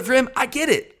if you voted for him, I get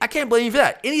it. I can't blame you for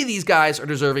that. Any of these guys are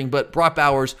deserving, but Brock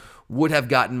Bowers would have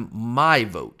gotten my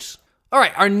vote. All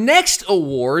right, our next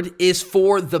award is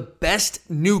for the best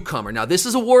newcomer. Now, this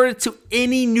is awarded to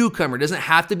any newcomer. It doesn't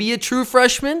have to be a true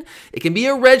freshman. It can be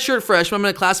a redshirt freshman. I'm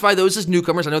going to classify those as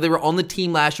newcomers. I know they were on the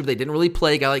team last year, but they didn't really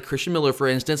play. A guy like Christian Miller, for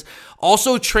instance.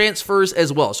 Also transfers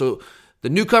as well. So the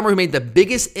newcomer who made the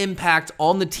biggest impact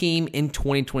on the team in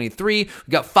 2023. We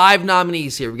got 5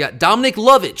 nominees here. We got Dominic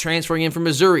Lovett transferring in from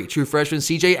Missouri. True freshman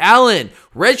CJ Allen.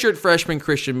 Redshirt freshman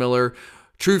Christian Miller.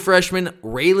 True freshman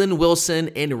Raylan Wilson,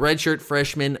 and redshirt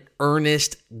freshman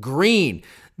Ernest Green.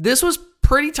 This was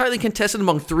pretty tightly contested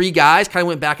among 3 guys, kind of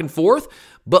went back and forth,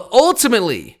 but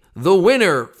ultimately the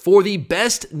winner for the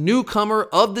best newcomer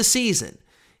of the season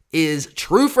is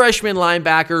true freshman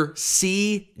linebacker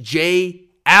CJ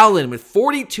Allen with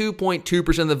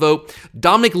 42.2% of the vote.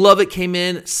 Dominic Lovett came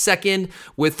in second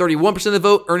with 31% of the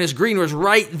vote. Ernest Green was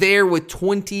right there with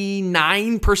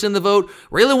 29% of the vote.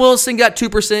 Raylan Wilson got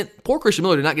 2%. Poor Christian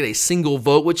Miller did not get a single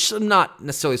vote, which I'm not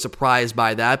necessarily surprised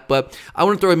by that, but I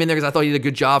want to throw him in there because I thought he did a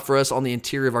good job for us on the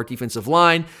interior of our defensive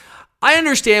line. I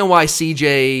understand why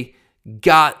CJ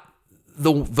got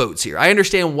the votes here. I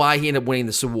understand why he ended up winning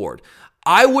this award.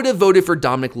 I would have voted for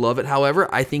Dominic Lovett, however.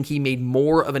 I think he made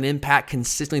more of an impact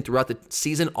consistently throughout the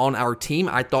season on our team.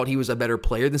 I thought he was a better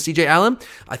player than CJ Allen.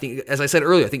 I think, as I said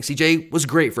earlier, I think CJ was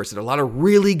great for us. Did a lot of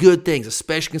really good things,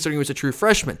 especially considering he was a true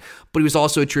freshman. But he was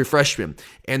also a true freshman.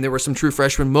 And there were some true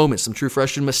freshman moments, some true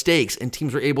freshman mistakes, and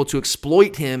teams were able to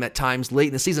exploit him at times late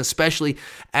in the season, especially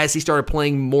as he started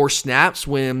playing more snaps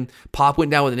when Pop went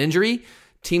down with an injury.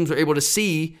 Teams were able to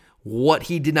see what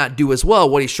he did not do as well,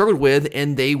 what he struggled with,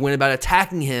 and they went about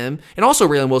attacking him, and also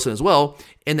Raylan Wilson as well,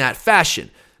 in that fashion.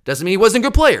 Doesn't mean he wasn't a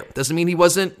good player. Doesn't mean he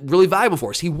wasn't really valuable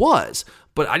for us. He was.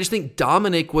 But I just think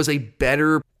Dominic was a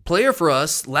better player for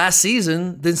us last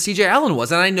season than CJ Allen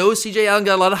was. And I know CJ Allen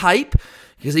got a lot of hype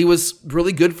because he was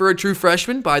really good for a true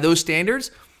freshman by those standards,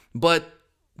 but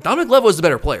Dominic Lovett was the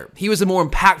better player. He was a more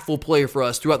impactful player for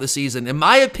us throughout the season, in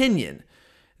my opinion,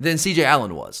 than CJ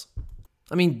Allen was.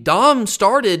 I mean, Dom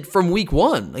started from week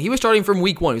one. He was starting from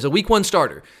week one. He was a week one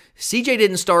starter. CJ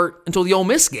didn't start until the Ole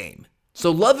Miss game.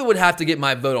 So Lovett would have to get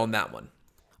my vote on that one.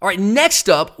 All right, next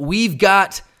up, we've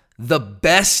got the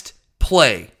best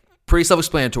play. Pretty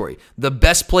self-explanatory. The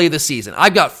best play of the season.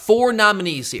 I've got 4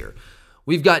 nominees here.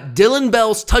 We've got Dylan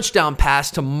Bell's touchdown pass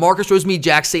to Marcus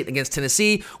Rosemy-Jacksaint against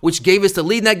Tennessee, which gave us the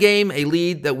lead in that game, a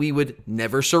lead that we would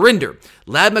never surrender.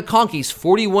 Ladd McConkey's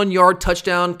 41-yard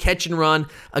touchdown catch and run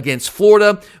against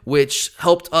Florida, which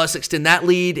helped us extend that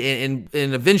lead and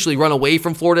eventually run away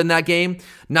from Florida in that game.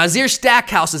 Nazir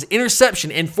Stackhouse's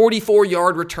interception and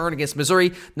 44-yard return against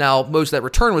Missouri. Now, most of that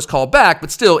return was called back,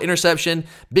 but still, interception,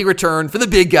 big return for the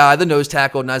big guy, the nose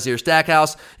tackle, Nazir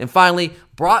Stackhouse. And finally,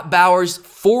 Brock Bowers'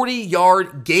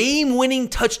 40-yard game-winning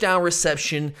touchdown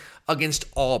reception against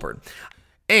Auburn.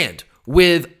 And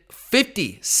with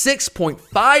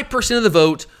 56.5% of the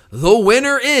vote, the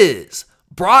winner is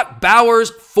Brock Bowers'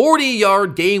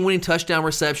 40-yard game-winning touchdown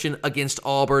reception against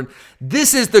Auburn.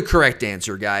 This is the correct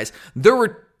answer, guys. There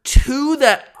were 2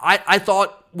 that I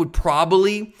thought would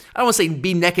probably, I don't want to say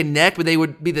be neck and neck, but they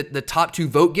would be the top 2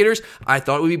 vote getters. I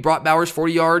thought it would be Brock Bowers'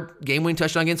 40-yard game-winning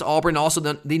touchdown against Auburn, and also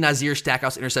the Nazir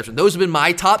Stackhouse interception. Those have been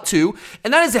my top 2,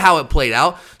 and that is how it played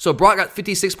out. So Brock got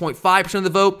 56.5% of the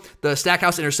vote. The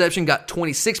Stackhouse interception got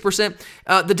 26%.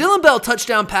 The Dylan Bell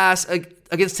touchdown pass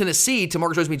against Tennessee to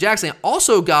Marcus Rosemy-Jacksaint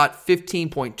also got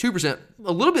 15.2%,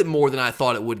 a little bit more than I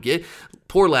thought it would get.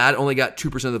 Poor lad only got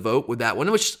 2% of the vote with that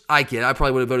one, which I get. I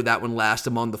probably would have voted that one last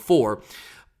among the 4.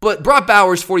 But Brock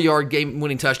Bowers' 40-yard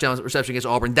game-winning touchdown reception against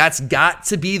Auburn, that's got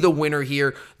to be the winner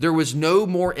here. There was no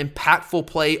more impactful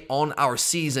play on our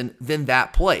season than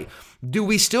that play. Do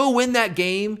we still win that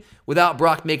game without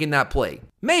Brock making that play?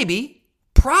 Maybe,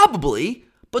 probably,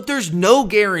 but there's no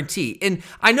guarantee. And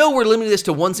I know we're limiting this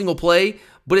to one single play,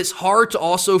 but it's hard to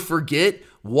also forget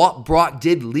what Brock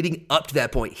did leading up to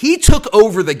that point. He took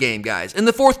over the game, guys. In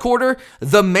the fourth quarter,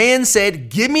 the man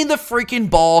said, "Give me the freaking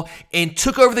ball," and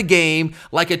took over the game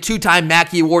like a 2-time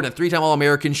Mackey Award and a 3-time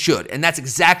All-American should. And that's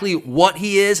exactly what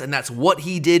he is, and that's what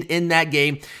he did in that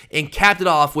game, and capped it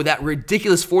off with that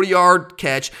ridiculous 40-yard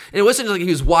catch. And it wasn't like he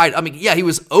was wide. I mean, yeah, he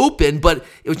was open, but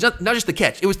it was not just the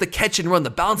catch. It was the catch and run, the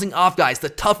bouncing off guys, the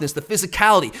toughness, the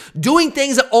physicality, doing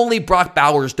things that only Brock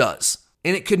Bowers does.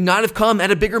 And it could not have come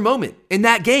at a bigger moment in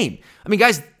that game. I mean,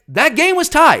 guys, that game was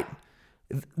tied.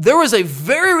 There was a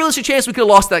very realistic chance we could have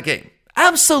lost that game.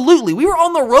 Absolutely. We were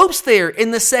on the ropes there in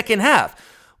the second half.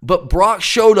 But Brock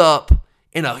showed up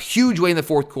in a huge way in the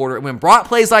fourth quarter. And when Brock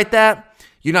plays like that,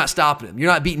 you're not stopping him.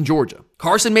 You're not beating Georgia.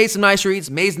 Carson made some nice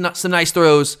reads, made some nice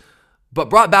throws.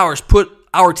 But Brock Bowers put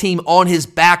our team on his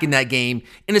back in that game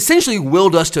and essentially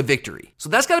willed us to victory. So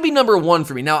that's got to be number 1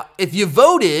 for me. Now, if you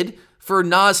voted for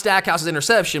Nas Stackhouse's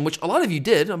interception, which a lot of you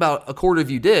did, about a quarter of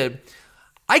you did,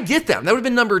 I get that. That would have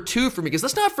been number 2 for me, because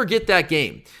let's not forget that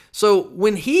game. So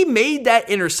when he made that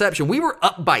interception, we were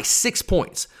up by 6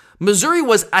 points. Missouri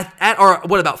was at our,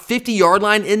 about 50-yard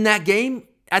line in that game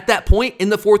at that point in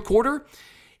the fourth quarter.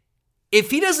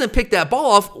 If he doesn't pick that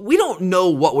ball off, we don't know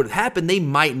what would have happened. They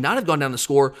might not have gone down to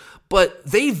score, but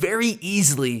they very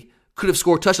easily could have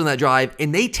scored a touchdown on that drive,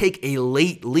 and they take a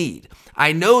late lead.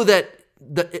 I know that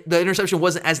the interception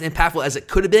wasn't as impactful as it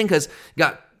could have been, because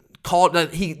got called.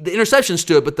 The interception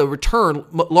stood, but the return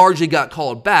largely got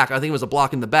called back. I think it was a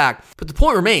block in the back. But the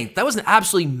point remains, that was an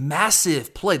absolutely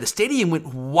massive play. The stadium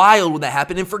went wild when that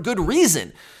happened, and for good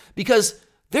reason, because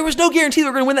there was no guarantee they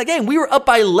were going to win that game. We were up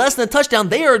by less than a touchdown.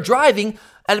 They are driving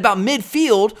at about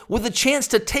midfield with a chance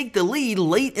to take the lead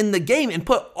late in the game and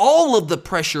put all of the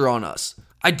pressure on us.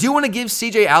 I do want to give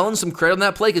CJ Allen some credit on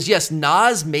that play, because yes,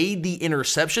 Nas made the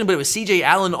interception, but it was CJ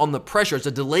Allen on the pressure. It's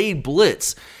a delayed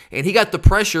blitz, and he got the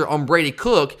pressure on Brady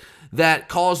Cook that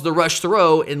caused the rush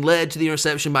throw and led to the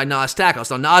interception by Nas Stackhouse.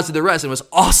 Now, Nas did the rest, and it was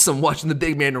awesome watching the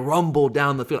big man rumble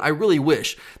down the field. I really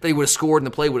wish that he would have scored and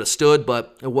the play would have stood,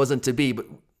 but it wasn't to be. But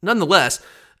nonetheless,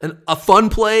 a fun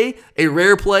play, a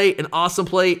rare play, an awesome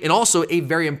play, and also a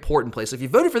very important play. So if you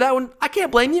voted for that one, I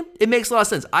can't blame you. It makes a lot of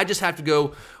sense. I just have to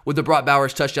go with the Brock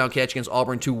Bowers touchdown catch against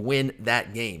Auburn to win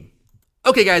that game.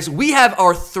 Okay, guys, we have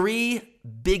our 3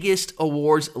 biggest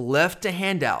awards left to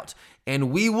hand out,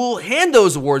 and we will hand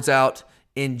those awards out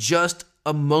in just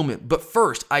a moment. But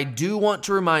first, I do want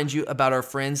to remind you about our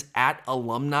friends at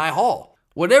Alumni Hall.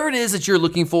 Whatever it is that you're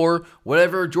looking for,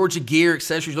 whatever Georgia gear,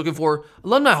 accessories you're looking for,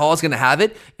 Alumni Hall is going to have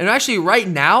it. And actually, right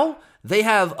now, they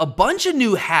have a bunch of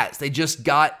new hats they just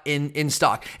got in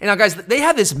stock. And now, guys, they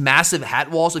have this massive hat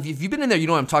wall. So if you've been in there, you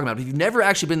know what I'm talking about. If you've never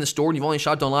actually been in the store and you've only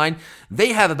shopped online,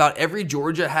 they have about every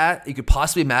Georgia hat you could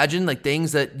possibly imagine, like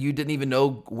things that you didn't even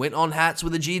know went on hats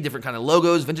with a G, different kind of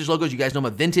logos, vintage logos. You guys know I'm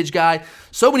a vintage guy.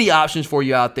 So many options for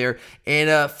you out there.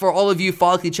 And for all of you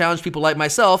follically challenged people like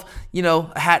myself, you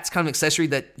know, a hat's kind of an accessory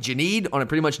that you need on a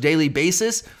pretty much daily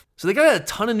basis. So they got a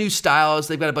ton of new styles.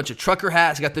 They've got a bunch of trucker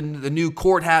hats. They got the new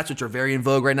court hats, which are very in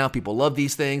vogue right now. People love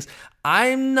these things.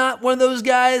 I'm not one of those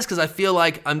guys because I feel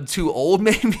like I'm too old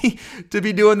maybe to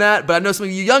be doing that. But I know some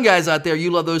of you young guys out there, you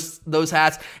love those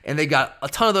hats. And they got a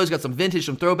ton of those. Got some vintage,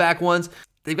 some throwback ones.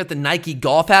 They've got the Nike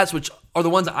golf hats, which are the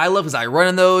ones I love because I run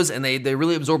in those and they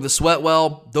really absorb the sweat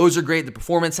well. Those are great. The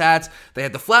performance hats. They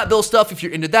have the flat bill stuff if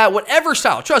you're into that. Whatever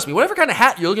style, trust me, whatever kind of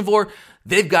hat you're looking for,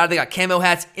 they've got it. They got camo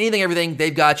hats, anything, everything,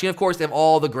 they've got you. And of course, they have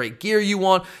all the great gear you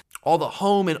want, all the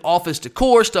home and office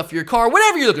decor, stuff for your car,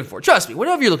 whatever you're looking for. Trust me,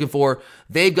 whatever you're looking for,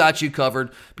 they've got you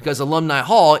covered because Alumni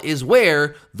Hall is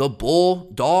where the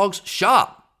Bulldogs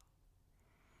shop.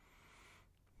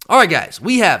 All right, guys,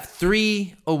 we have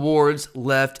 3 awards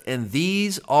left, and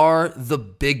these are the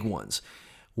big ones.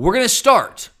 We're going to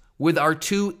start with our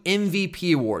 2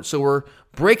 MVP awards. So we're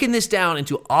breaking this down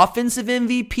into offensive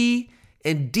MVP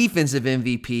and defensive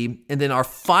MVP, and then our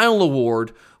final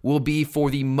award will be for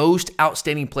the most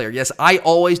outstanding player. Yes, I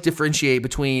always differentiate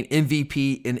between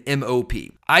MVP and MOP.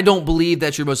 I don't believe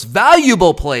that your most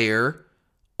valuable player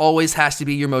always has to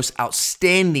be your most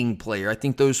outstanding player. I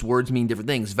think those words mean different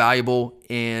things. Valuable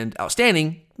and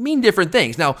outstanding mean different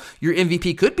things. Now, your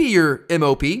MVP could be your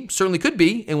MOP, certainly could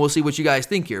be, and we'll see what you guys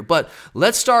think here. But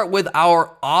let's start with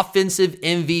our offensive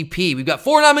MVP. We've got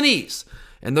 4 nominees,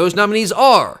 and those nominees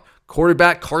are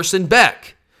quarterback Carson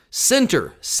Beck,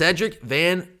 center Cedric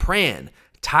Van Pran,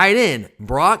 tight end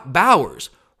Brock Bowers,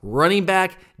 running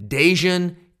back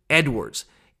Daijun Edwards.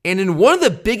 And in one of the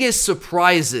biggest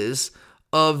surprises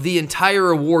of the entire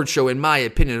award show, in my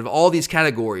opinion, of all these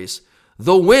categories,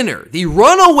 the winner, the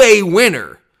runaway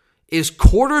winner, is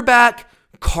quarterback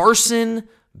Carson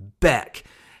Beck.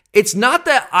 It's not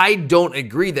that I don't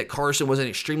agree that Carson was an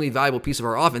extremely valuable piece of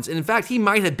our offense. And in fact, he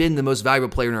might have been the most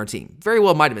valuable player in our team. Very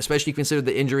well might have, especially considering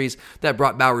the injuries that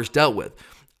Brock Bowers dealt with.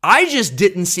 I just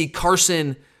didn't see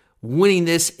Carson winning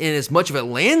this in as much of a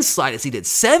landslide as he did.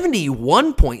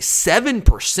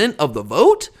 71.7% of the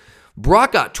vote.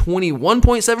 Brock got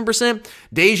 21.7%,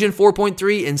 Daijun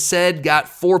 4.3%, and Ced got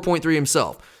 4.3%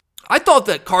 himself. I thought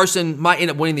that Carson might end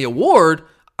up winning the award.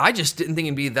 I just didn't think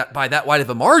it'd be that by that wide of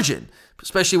a margin,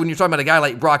 especially when you're talking about a guy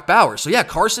like Brock Bowers. So yeah,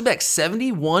 Carson Beck,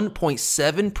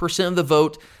 71.7% of the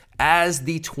vote as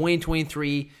the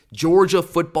 2023 Georgia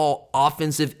football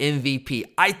offensive MVP.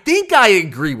 I think I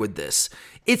agree with this.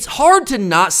 It's hard to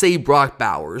not say Brock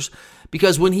Bowers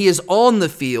because when he is on the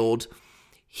field,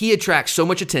 he attracts so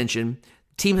much attention.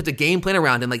 Teams have to game plan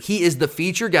around him. Like, he is the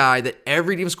feature guy that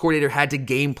every defense coordinator had to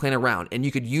game plan around. And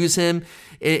you could use him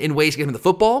in ways to get him the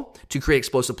football, to create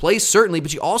explosive plays, certainly,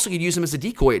 but you also could use him as a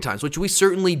decoy at times, which we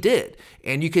certainly did.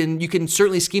 And you can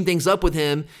certainly scheme things up with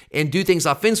him and do things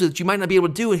offensively that you might not be able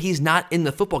to do when he's not in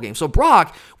the football game. So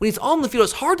Brock, when he's on the field,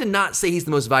 it's hard to not say he's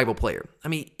the most valuable player. I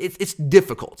mean, it's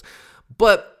difficult.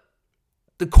 But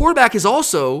the quarterback is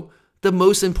also the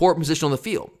most important position on the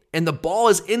field. And the ball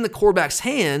is in the quarterback's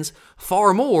hands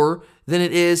far more than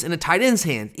it is in a tight end's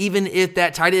hand, even if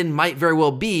that tight end might very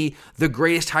well be the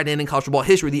greatest tight end in college football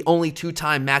history, the only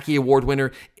 2-time Mackey Award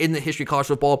winner in the history of college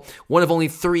football, one of only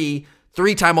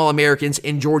three-time All-Americans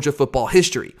in Georgia football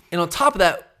history. And on top of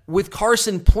that, with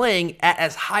Carson playing at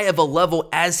as high of a level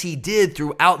as he did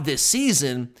throughout this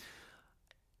season,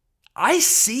 I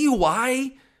see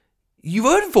why you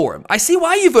voted for him. I see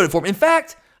why you voted for him. In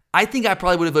fact, I think I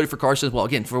probably would have voted for Carson as well.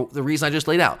 Again, for the reason I just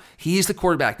laid out. He is the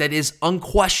quarterback that is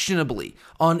unquestionably,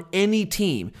 on any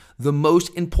team, the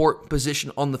most important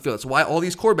position on the field. That's why all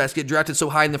these quarterbacks get drafted so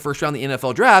high in the first round of the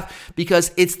NFL draft,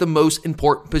 because it's the most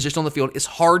important position on the field. It's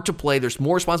hard to play. There's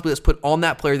more responsibility that's put on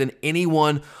that player than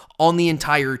anyone on the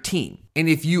entire team. And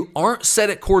if you aren't set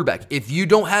at quarterback, if you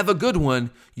don't have a good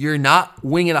one, you're not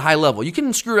winning at a high level. You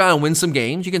can screw around and win some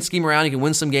games. You can scheme around. You can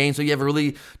win some games. So you have a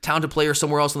really talented player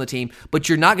somewhere else on the team, but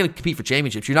you're not going to compete for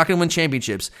championships. You're not going to win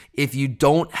championships if you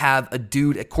don't have a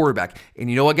dude at quarterback. And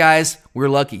you know what, guys? We're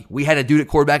lucky. We had a dude at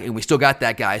quarterback, and we still got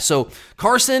that guy. So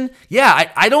Carson,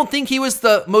 I don't think he was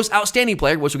the most outstanding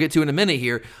player, which we'll get to in a minute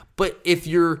here. But if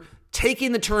you're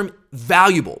taking the term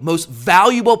valuable, most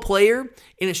valuable player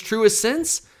in its truest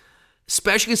sense,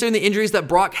 especially considering the injuries that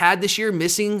Brock had this year,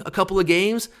 missing a couple of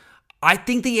games, I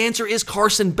think the answer is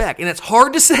Carson Beck. And it's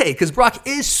hard to say because Brock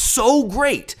is so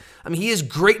great. I mean, he is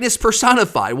greatness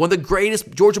personified, one of the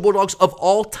greatest Georgia Bulldogs of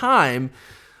all time.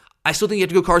 I still think you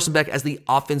have to go Carson Beck as the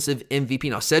offensive MVP.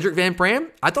 Now, Cedric Van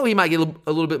Pram, I thought he might get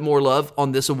a little bit more love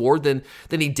on this award than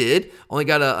he did. Only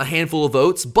got a handful of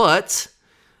votes, but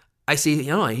I see,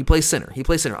 he plays center.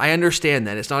 I understand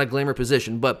that. It's not a glamour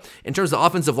position, but in terms of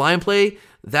offensive line play,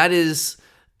 that is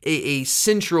a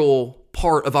central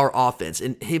part of our offense.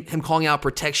 And him calling out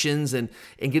protections and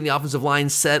getting the offensive line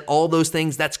set, all those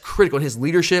things, that's critical. And his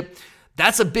leadership,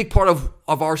 that's a big part of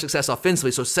our success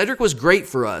offensively. So Cedric was great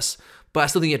for us, but I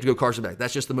still think you have to go Carson Beck.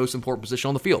 That's just the most important position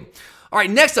on the field. All right,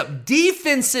 next up,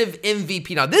 defensive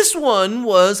MVP. Now, this one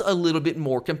was a little bit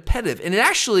more competitive, and it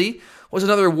actually was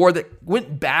another award that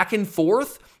went back and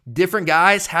forth. Different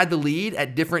guys had the lead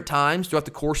at different times throughout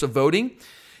the course of voting.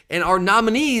 And our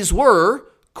nominees were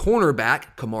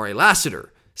cornerback Kamari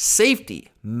Lassiter, safety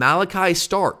Malachi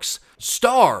Starks,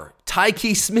 star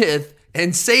Tyke Smith,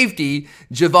 and safety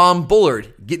Javon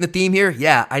Bullard. Getting the theme here?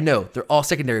 Yeah, I know. They're all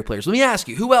secondary players. Let me ask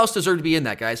you, who else deserved to be in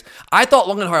that, guys? I thought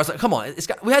long and hard. I was like, come on.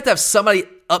 We have to have somebody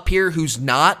up here who's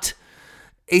not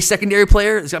a secondary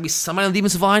player. There's got to be somebody on the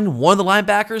defensive line, one of the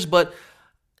linebackers, but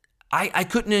I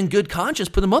couldn't in good conscience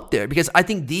put them up there because I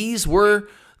think these were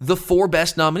the four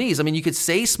best nominees. I mean, you could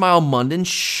say Smile Munden,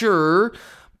 sure,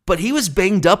 but he was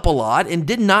banged up a lot and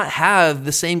did not have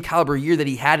the same caliber year that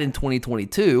he had in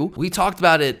 2022. We talked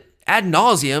about it ad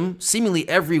nauseum, seemingly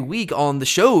every week on the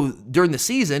show during the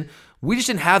season. We just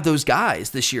didn't have those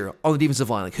guys this year on the defensive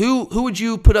line. Like who would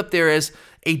you put up there as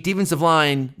a defensive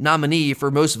line nominee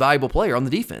for most valuable player on the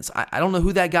defense? I don't know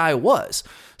who that guy was.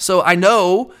 So I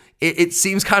know it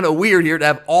seems kind of weird here to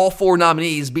have all four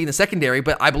nominees be in the secondary,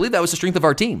 but I believe that was the strength of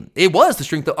our team. It was the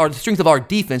strength of our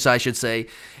defense, I should say.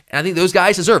 And I think those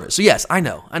guys deserve it. So yes, I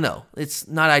know. It's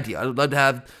not ideal. I'd love to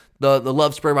have the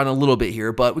love spread around a little bit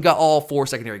here, but we got all four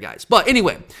secondary guys. But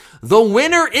anyway, the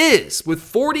winner is, with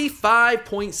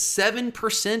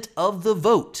 45.7% of the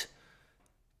vote,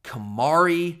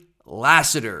 Kamari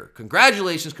Lassiter.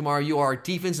 Congratulations, Kamari. You are our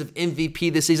defensive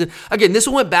MVP this season. Again, this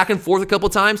one went back and forth a couple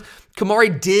times.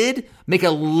 Kamari did make a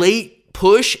late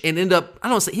push and end up, I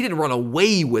don't want to say he didn't run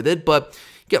away with it, but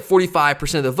he got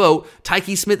 45% of the vote.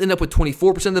 Tyke Smith ended up with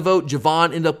 24% of the vote.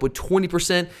 Javon ended up with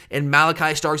 20%, and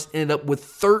Malachi Starks ended up with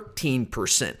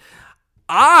 13%.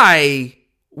 I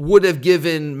would have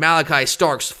given Malachi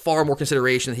Starks far more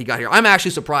consideration than he got here. I'm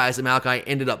actually surprised that Malachi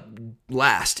ended up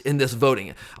last in this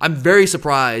voting. I'm very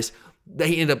surprised that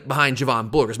he ended up behind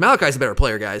Javon Bullard, because Malachi's a better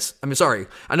player, guys. I mean, sorry.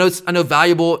 I know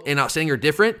valuable and outstanding are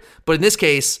different, but in this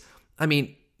case, I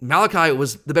mean, Malachi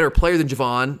was the better player than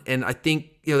Javon, and I think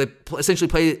they essentially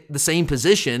play the same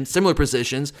position, similar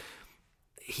positions.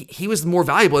 He was more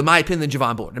valuable, in my opinion, than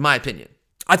Javon Bullard, in my opinion.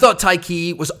 I thought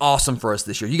Tyke was awesome for us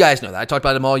this year. You guys know that. I talked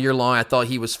about him all year long. I thought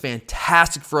he was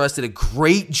fantastic for us, did a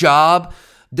great job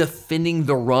defending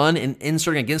the run and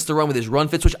inserting against the run with his run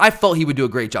fits, which I felt he would do a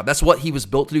great job. That's what he was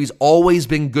built to do. He's always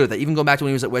been good at that, even going back to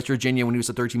when he was at West Virginia, when he was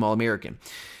a third-team All-American.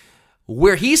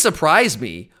 Where he surprised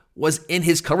me was in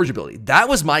his coverage ability. That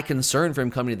was my concern for him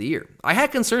coming into the year. I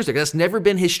had concerns there because that's never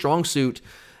been his strong suit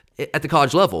at the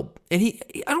college level. And I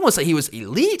don't want to say he was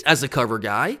elite as a cover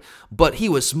guy, but he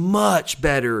was much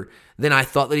better than I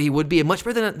thought that he would be, and much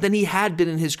better than he had been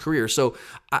in his career. So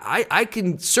I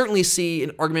can certainly see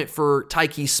an argument for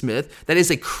Tyke Smith. That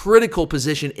is a critical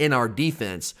position in our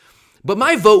defense. But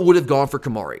my vote would have gone for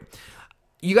Kamari.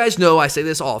 You guys know I say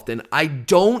this often. I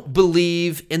don't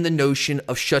believe in the notion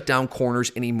of shutdown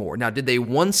corners anymore. Now, did they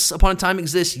once upon a time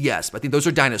exist? Yes, but I think those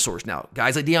are dinosaurs now.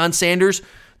 Guys like Deion Sanders,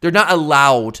 they're not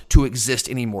allowed to exist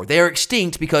anymore. They are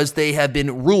extinct because they have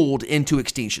been ruled into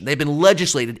extinction. They've been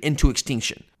legislated into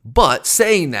extinction. But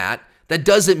saying that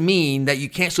doesn't mean that you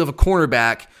can't still have a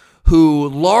cornerback who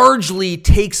largely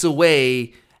takes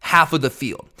away half of the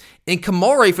field. And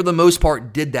Kamari, for the most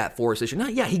part, did that for us this year. Now,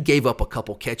 yeah, he gave up a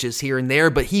couple catches here and there,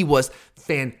 but he was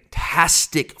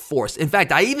fantastic for us. In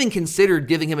fact, I even considered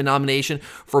giving him a nomination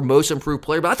for most improved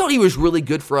player, but I thought he was really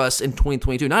good for us in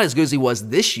 2022. Not as good as he was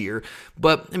this year,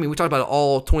 but, I mean, we talked about it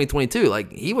all 2022.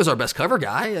 Like, he was our best cover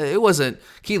guy. It wasn't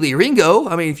Keely Ringo.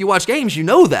 I mean, if you watch games, you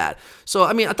know that. So,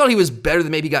 I mean, I thought he was better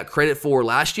than maybe he got credit for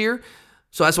last year.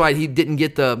 So that's why he didn't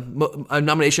get a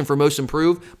nomination for most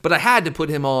improved, but I had to put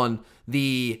him on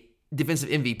the defensive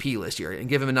MVP list here and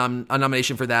give him a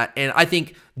nomination for that. And I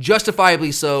think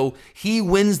justifiably so, he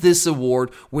wins this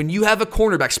award. When you have a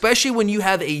cornerback, especially when you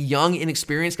have a young,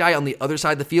 inexperienced guy on the other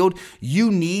side of the field, you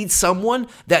need someone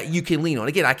that you can lean on.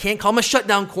 Again, I can't call him a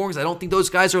shutdown corner because I don't think those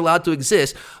guys are allowed to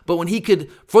exist. But when he could,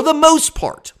 for the most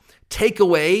part, take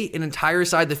away an entire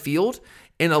side of the field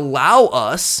and allow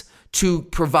us to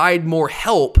provide more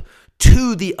help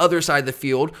to the other side of the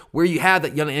field where you have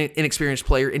that young, inexperienced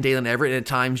player in Dalen Everett and at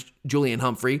times Julian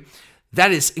Humphrey,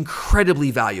 that is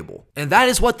incredibly valuable. And that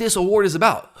is what this award is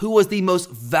about. Who was the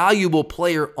most valuable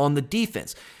player on the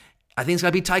defense? I think it's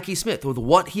going to be Tyke Smith with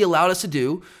what he allowed us to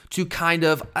do to kind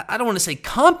of, I don't want to say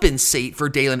compensate for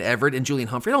Dalen Everett and Julian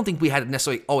Humphrey. I don't think we had to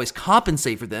necessarily always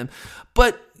compensate for them,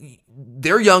 but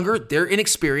they're younger, they're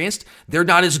inexperienced, they're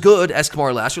not as good as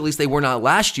Kamari last year, at least they were not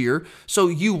last year, so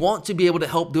you want to be able to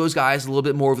help those guys a little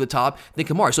bit more over the top than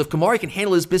Kamari. So if Kamari can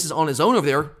handle his business on his own over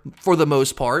there, for the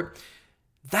most part,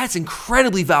 that's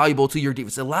incredibly valuable to your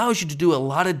defense. It allows you to do a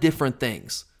lot of different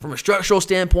things from a structural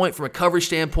standpoint, from a coverage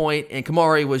standpoint, and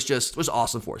Kamari was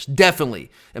awesome for us. Definitely,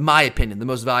 in my opinion, the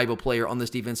most valuable player on this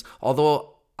defense,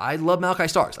 although I love Malachi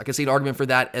Starks. I can see an argument for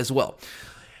that as well.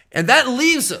 And that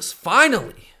leaves us,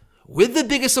 finally, with the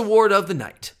biggest award of the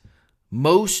night,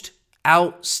 Most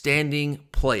Outstanding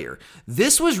Player.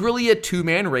 This was really a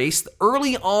two-man race.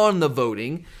 Early on in the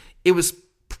voting, it was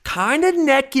kind of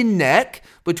neck and neck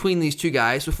between these two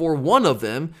guys before one of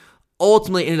them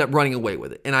ultimately ended up running away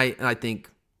with it. And I think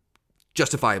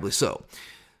justifiably so.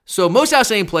 So most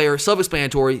outstanding player,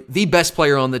 self-explanatory, the best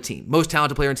player on the team, most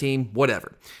talented player on the team,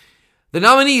 whatever. The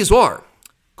nominees are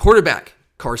quarterback,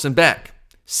 Carson Beck,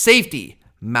 safety,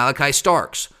 Malachi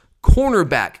Starks,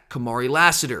 cornerback, Kamari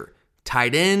Lassiter,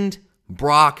 tight end,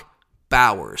 Brock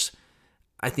Bowers.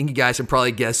 I think you guys can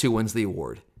probably guess who wins the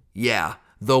award. Yeah,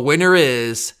 the winner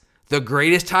is the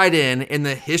greatest tight end in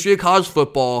the history of college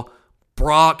football,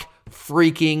 Brock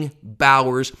freaking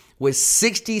Bowers, with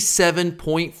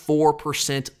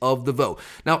 67.4% of the vote.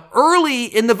 Now, early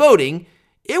in the voting,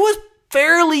 it was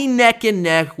fairly neck and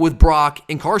neck with Brock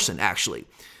and Carson, actually.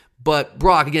 But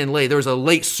Brock, again, there was a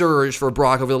late surge for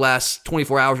Brock over the last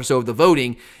 24 hours or so of the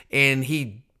voting, and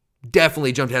he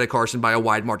definitely jumped ahead of Carson by a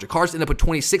wide margin. Carson ended up with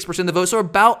 26% of the vote, so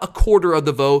about a quarter of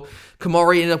the vote.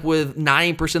 Kamari ended up with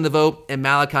 9% of the vote, and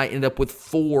Malachi ended up with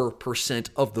 4%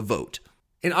 of the vote.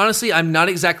 And honestly, I'm not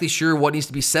exactly sure what needs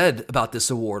to be said about this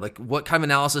award. Like, what kind of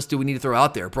analysis do we need to throw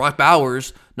out there? Brock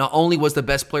Bowers not only was the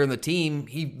best player on the team,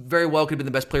 he very well could have been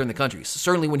the best player in the country,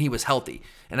 certainly when he was healthy.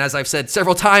 And as I've said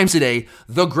several times today,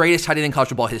 the greatest tight end in college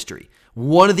football history.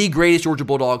 One of the greatest Georgia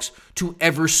Bulldogs to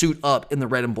ever suit up in the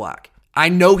red and black. I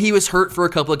know he was hurt for a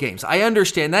couple of games. I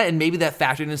understand that, and maybe that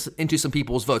factored into some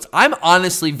people's votes. I'm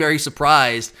honestly very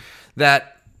surprised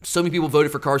that so many people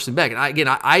voted for Carson Beck. And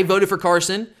I voted for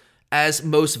Carson as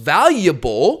most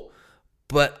valuable,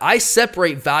 but I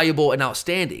separate valuable and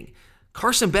outstanding.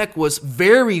 Carson Beck was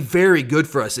very, very good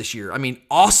for us this year. I mean,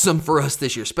 awesome for us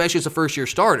this year, especially as a first-year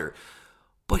starter.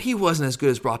 But he wasn't as good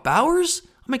as Brock Bowers.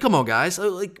 I mean, come on, guys.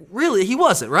 Like, really, he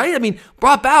wasn't, right? I mean,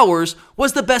 Brock Bowers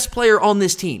was the best player on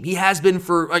this team. He has been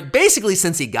for, basically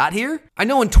since he got here. I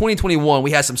know in 2021,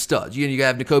 we had some studs. You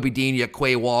have Nakobe Dean, you got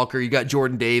Quay Walker, you got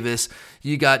Jordan Davis,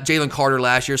 you got Jalen Carter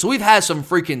last year. So we've had some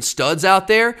freaking studs out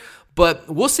there. But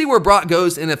we'll see where Brock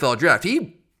goes in the NFL draft.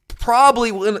 He probably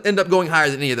will end up going higher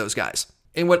than any of those guys.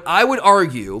 And what I would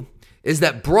argue is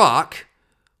that Brock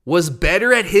was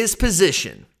better at his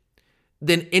position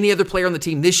than any other player on the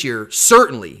team this year,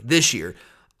 certainly this year.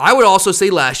 I would also say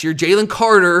last year, Jalen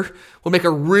Carter will make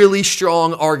a really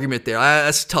strong argument there.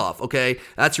 That's tough, okay?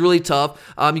 That's really tough.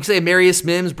 You can say Marius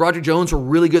Mims, Broderick Jones were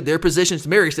really good at their positions.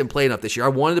 Marius didn't play enough this year. I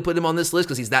wanted to put him on this list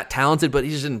because he's that talented, but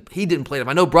he didn't play enough.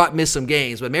 I know Brock missed some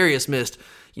games, but Marius missed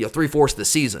 3/4 of the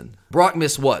season. Brock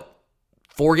missed what?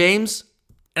 4 games?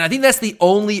 And I think that's the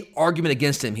only argument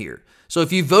against him here. So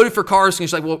if you voted for Carson,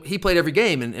 you're like, well, he played every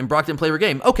game and Brock didn't play every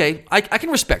game. Okay, I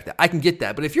can respect that. I can get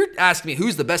that. But if you're asking me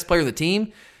who's the best player on the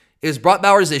team, it was Brock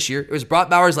Bowers this year. It was Brock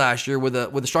Bowers last year with a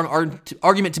strong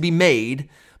argument to be made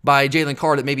by Jalen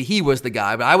Carter that maybe he was the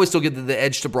guy, but I would still give the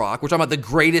edge to Brock. We're talking about the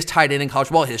greatest tight end in college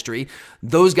football history.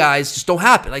 Those guys just don't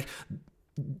happen. Like,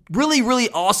 really, really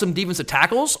awesome defensive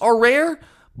tackles are rare,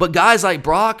 but guys like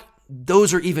Brock,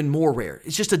 those are even more rare.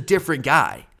 It's just a different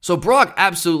guy. So Brock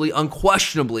absolutely,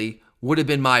 unquestionably would have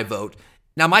been my vote.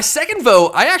 Now, my second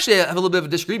vote, I actually have a little bit of a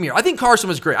disagreement here. I think Carson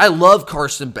was great. I love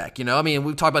Carson Beck.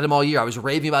 We've talked about him all year. I was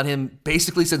raving about him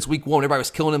basically since week one. Everybody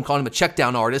was killing him, calling him a check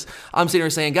down artist. I'm sitting here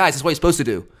saying, guys, that's what he's supposed to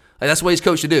do. That's what he's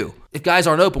coached to do. If guys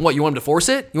aren't open, what, you want him to force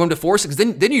it? You want him to force it?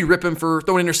 Because then you rip him for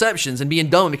throwing interceptions and being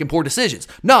dumb and making poor decisions.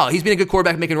 No, he's been a good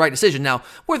quarterback making the right decision. Now,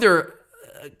 whether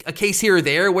a case here or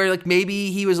there where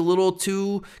maybe he was a little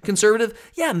too conservative,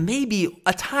 yeah, maybe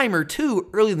a time or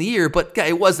two early in the year, but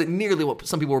it wasn't nearly what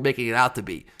some people were making it out to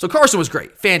be. So Carson was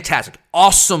great, fantastic,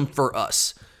 awesome for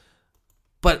us.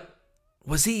 But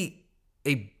was he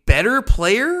a better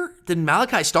player than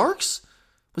Malachi Starks?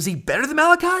 Was he better than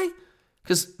Malachi?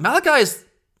 Because Malachi is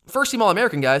first-team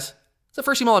All-American, guys. It's a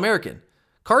first-team All-American.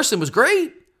 Carson was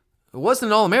great. It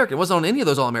wasn't an All-American. It wasn't on any of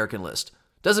those All-American lists.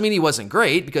 Doesn't mean he wasn't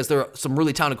great, because there are some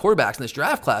really talented quarterbacks in this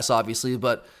draft class, obviously,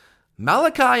 but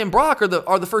Malachi and Brock are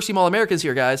the first-team All-Americans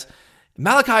here, guys.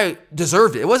 Malachi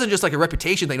deserved it. It wasn't just like a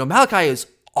reputation thing. No, Malachi is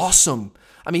awesome.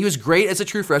 He was great as a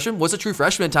true freshman, was a true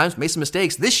freshman at times, made some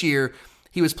mistakes. This year,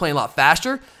 he was playing a lot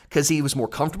faster because he was more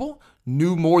comfortable,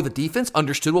 knew more of the defense,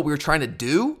 understood what we were trying to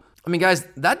do. Guys,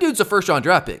 that dude's a first-round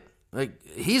draft pick.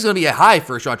 He's going to be a high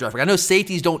first-round draft pick. I know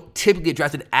safeties don't typically get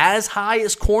drafted as high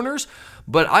as corners,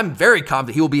 but I'm very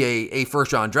confident he will be a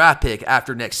first-round draft pick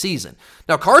after next season.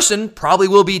 Now, Carson probably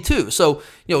will be too. So,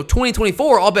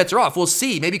 2024, all bets are off. We'll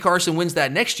see. Maybe Carson wins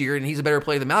that next year and he's a better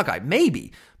player than Malachi.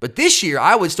 Maybe. But this year,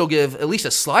 I would still give at least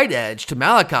a slight edge to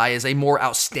Malachi as a more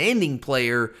outstanding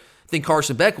player than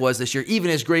Carson Beck was this year,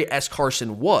 even as great as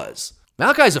Carson was.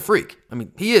 Malachi's a freak.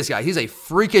 He is, guys. He's a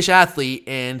freakish athlete,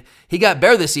 and he got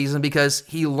better this season because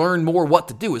he learned more what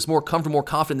to do. He's more comfortable, more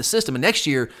confident in the system. And next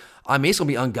year, it's going to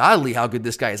be ungodly how good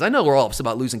this guy is. I know we're all upset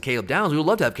about losing Caleb Downs. We would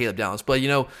love to have Caleb Downs, but,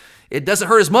 it doesn't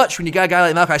hurt as much when you got a guy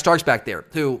like Malachi Starks back there,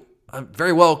 who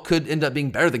very well could end up being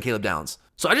better than Caleb Downs.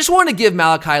 So I just wanted to give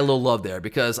Malachi a little love there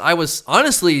because I was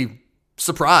honestly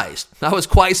surprised. I was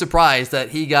quite surprised that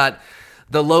he got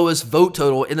the lowest vote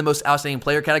total in the most outstanding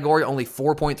player category, only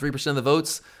 4.3% of the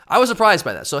votes. I was surprised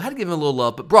by that, so I had to give him a little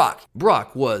love. But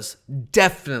Brock was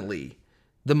definitely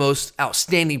the most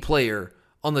outstanding player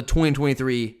on the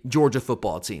 2023 Georgia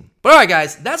football team. But all right,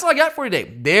 guys, that's all I got for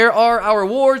today. There are our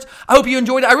awards. I hope you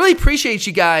enjoyed it. I really appreciate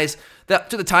you guys that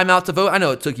took the time out to vote. I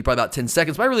know it took you probably about 10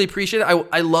 seconds, but I really appreciate it.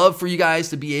 I love for you guys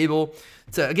to be able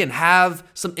to, again, have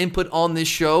some input on this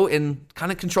show and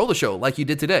kind of control the show like you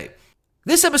did today.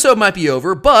 This episode might be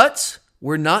over, but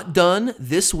we're not done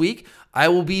this week. I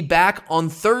will be back on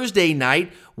Thursday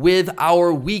night with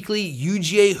our weekly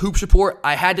UGA Hoops Report.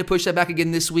 I had to push that back again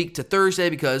this week to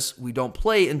Thursday because we don't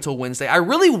play until Wednesday. I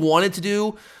really wanted to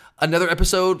do another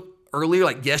episode earlier,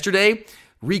 like yesterday,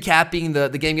 recapping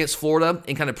the game against Florida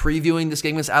and kind of previewing this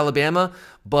game against Alabama,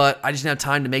 but I just didn't have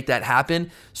time to make that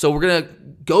happen. So we're going to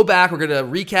go back. We're going to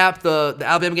recap the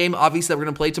Alabama game, obviously, that we're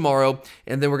going to play tomorrow,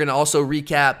 and then we're going to also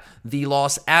recap the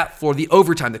loss at Florida,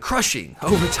 the crushing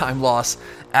overtime loss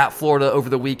at Florida over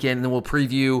the weekend, and then we'll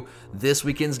preview this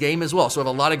weekend's game as well. So I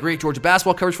have a lot of great Georgia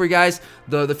basketball coverage for you guys.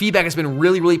 The feedback has been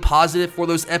really, really positive for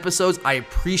those episodes. I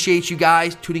appreciate you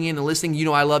guys tuning in and listening.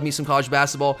 I love me some college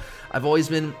basketball. I've always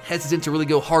been hesitant to really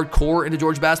go hardcore into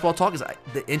Georgia basketball talk because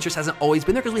the interest hasn't always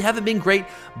been there because we haven't been great,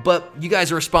 but you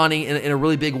guys are responding in a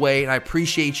really big way, and I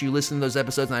appreciate you listening to those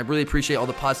episodes, and I really appreciate all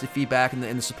the positive feedback and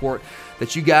the support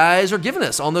that you guys are giving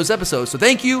us on those episodes. So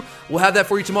thank you. We'll have that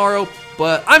for you tomorrow,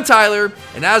 but I'm Tyler,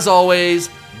 and as always,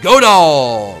 go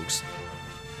Dogs!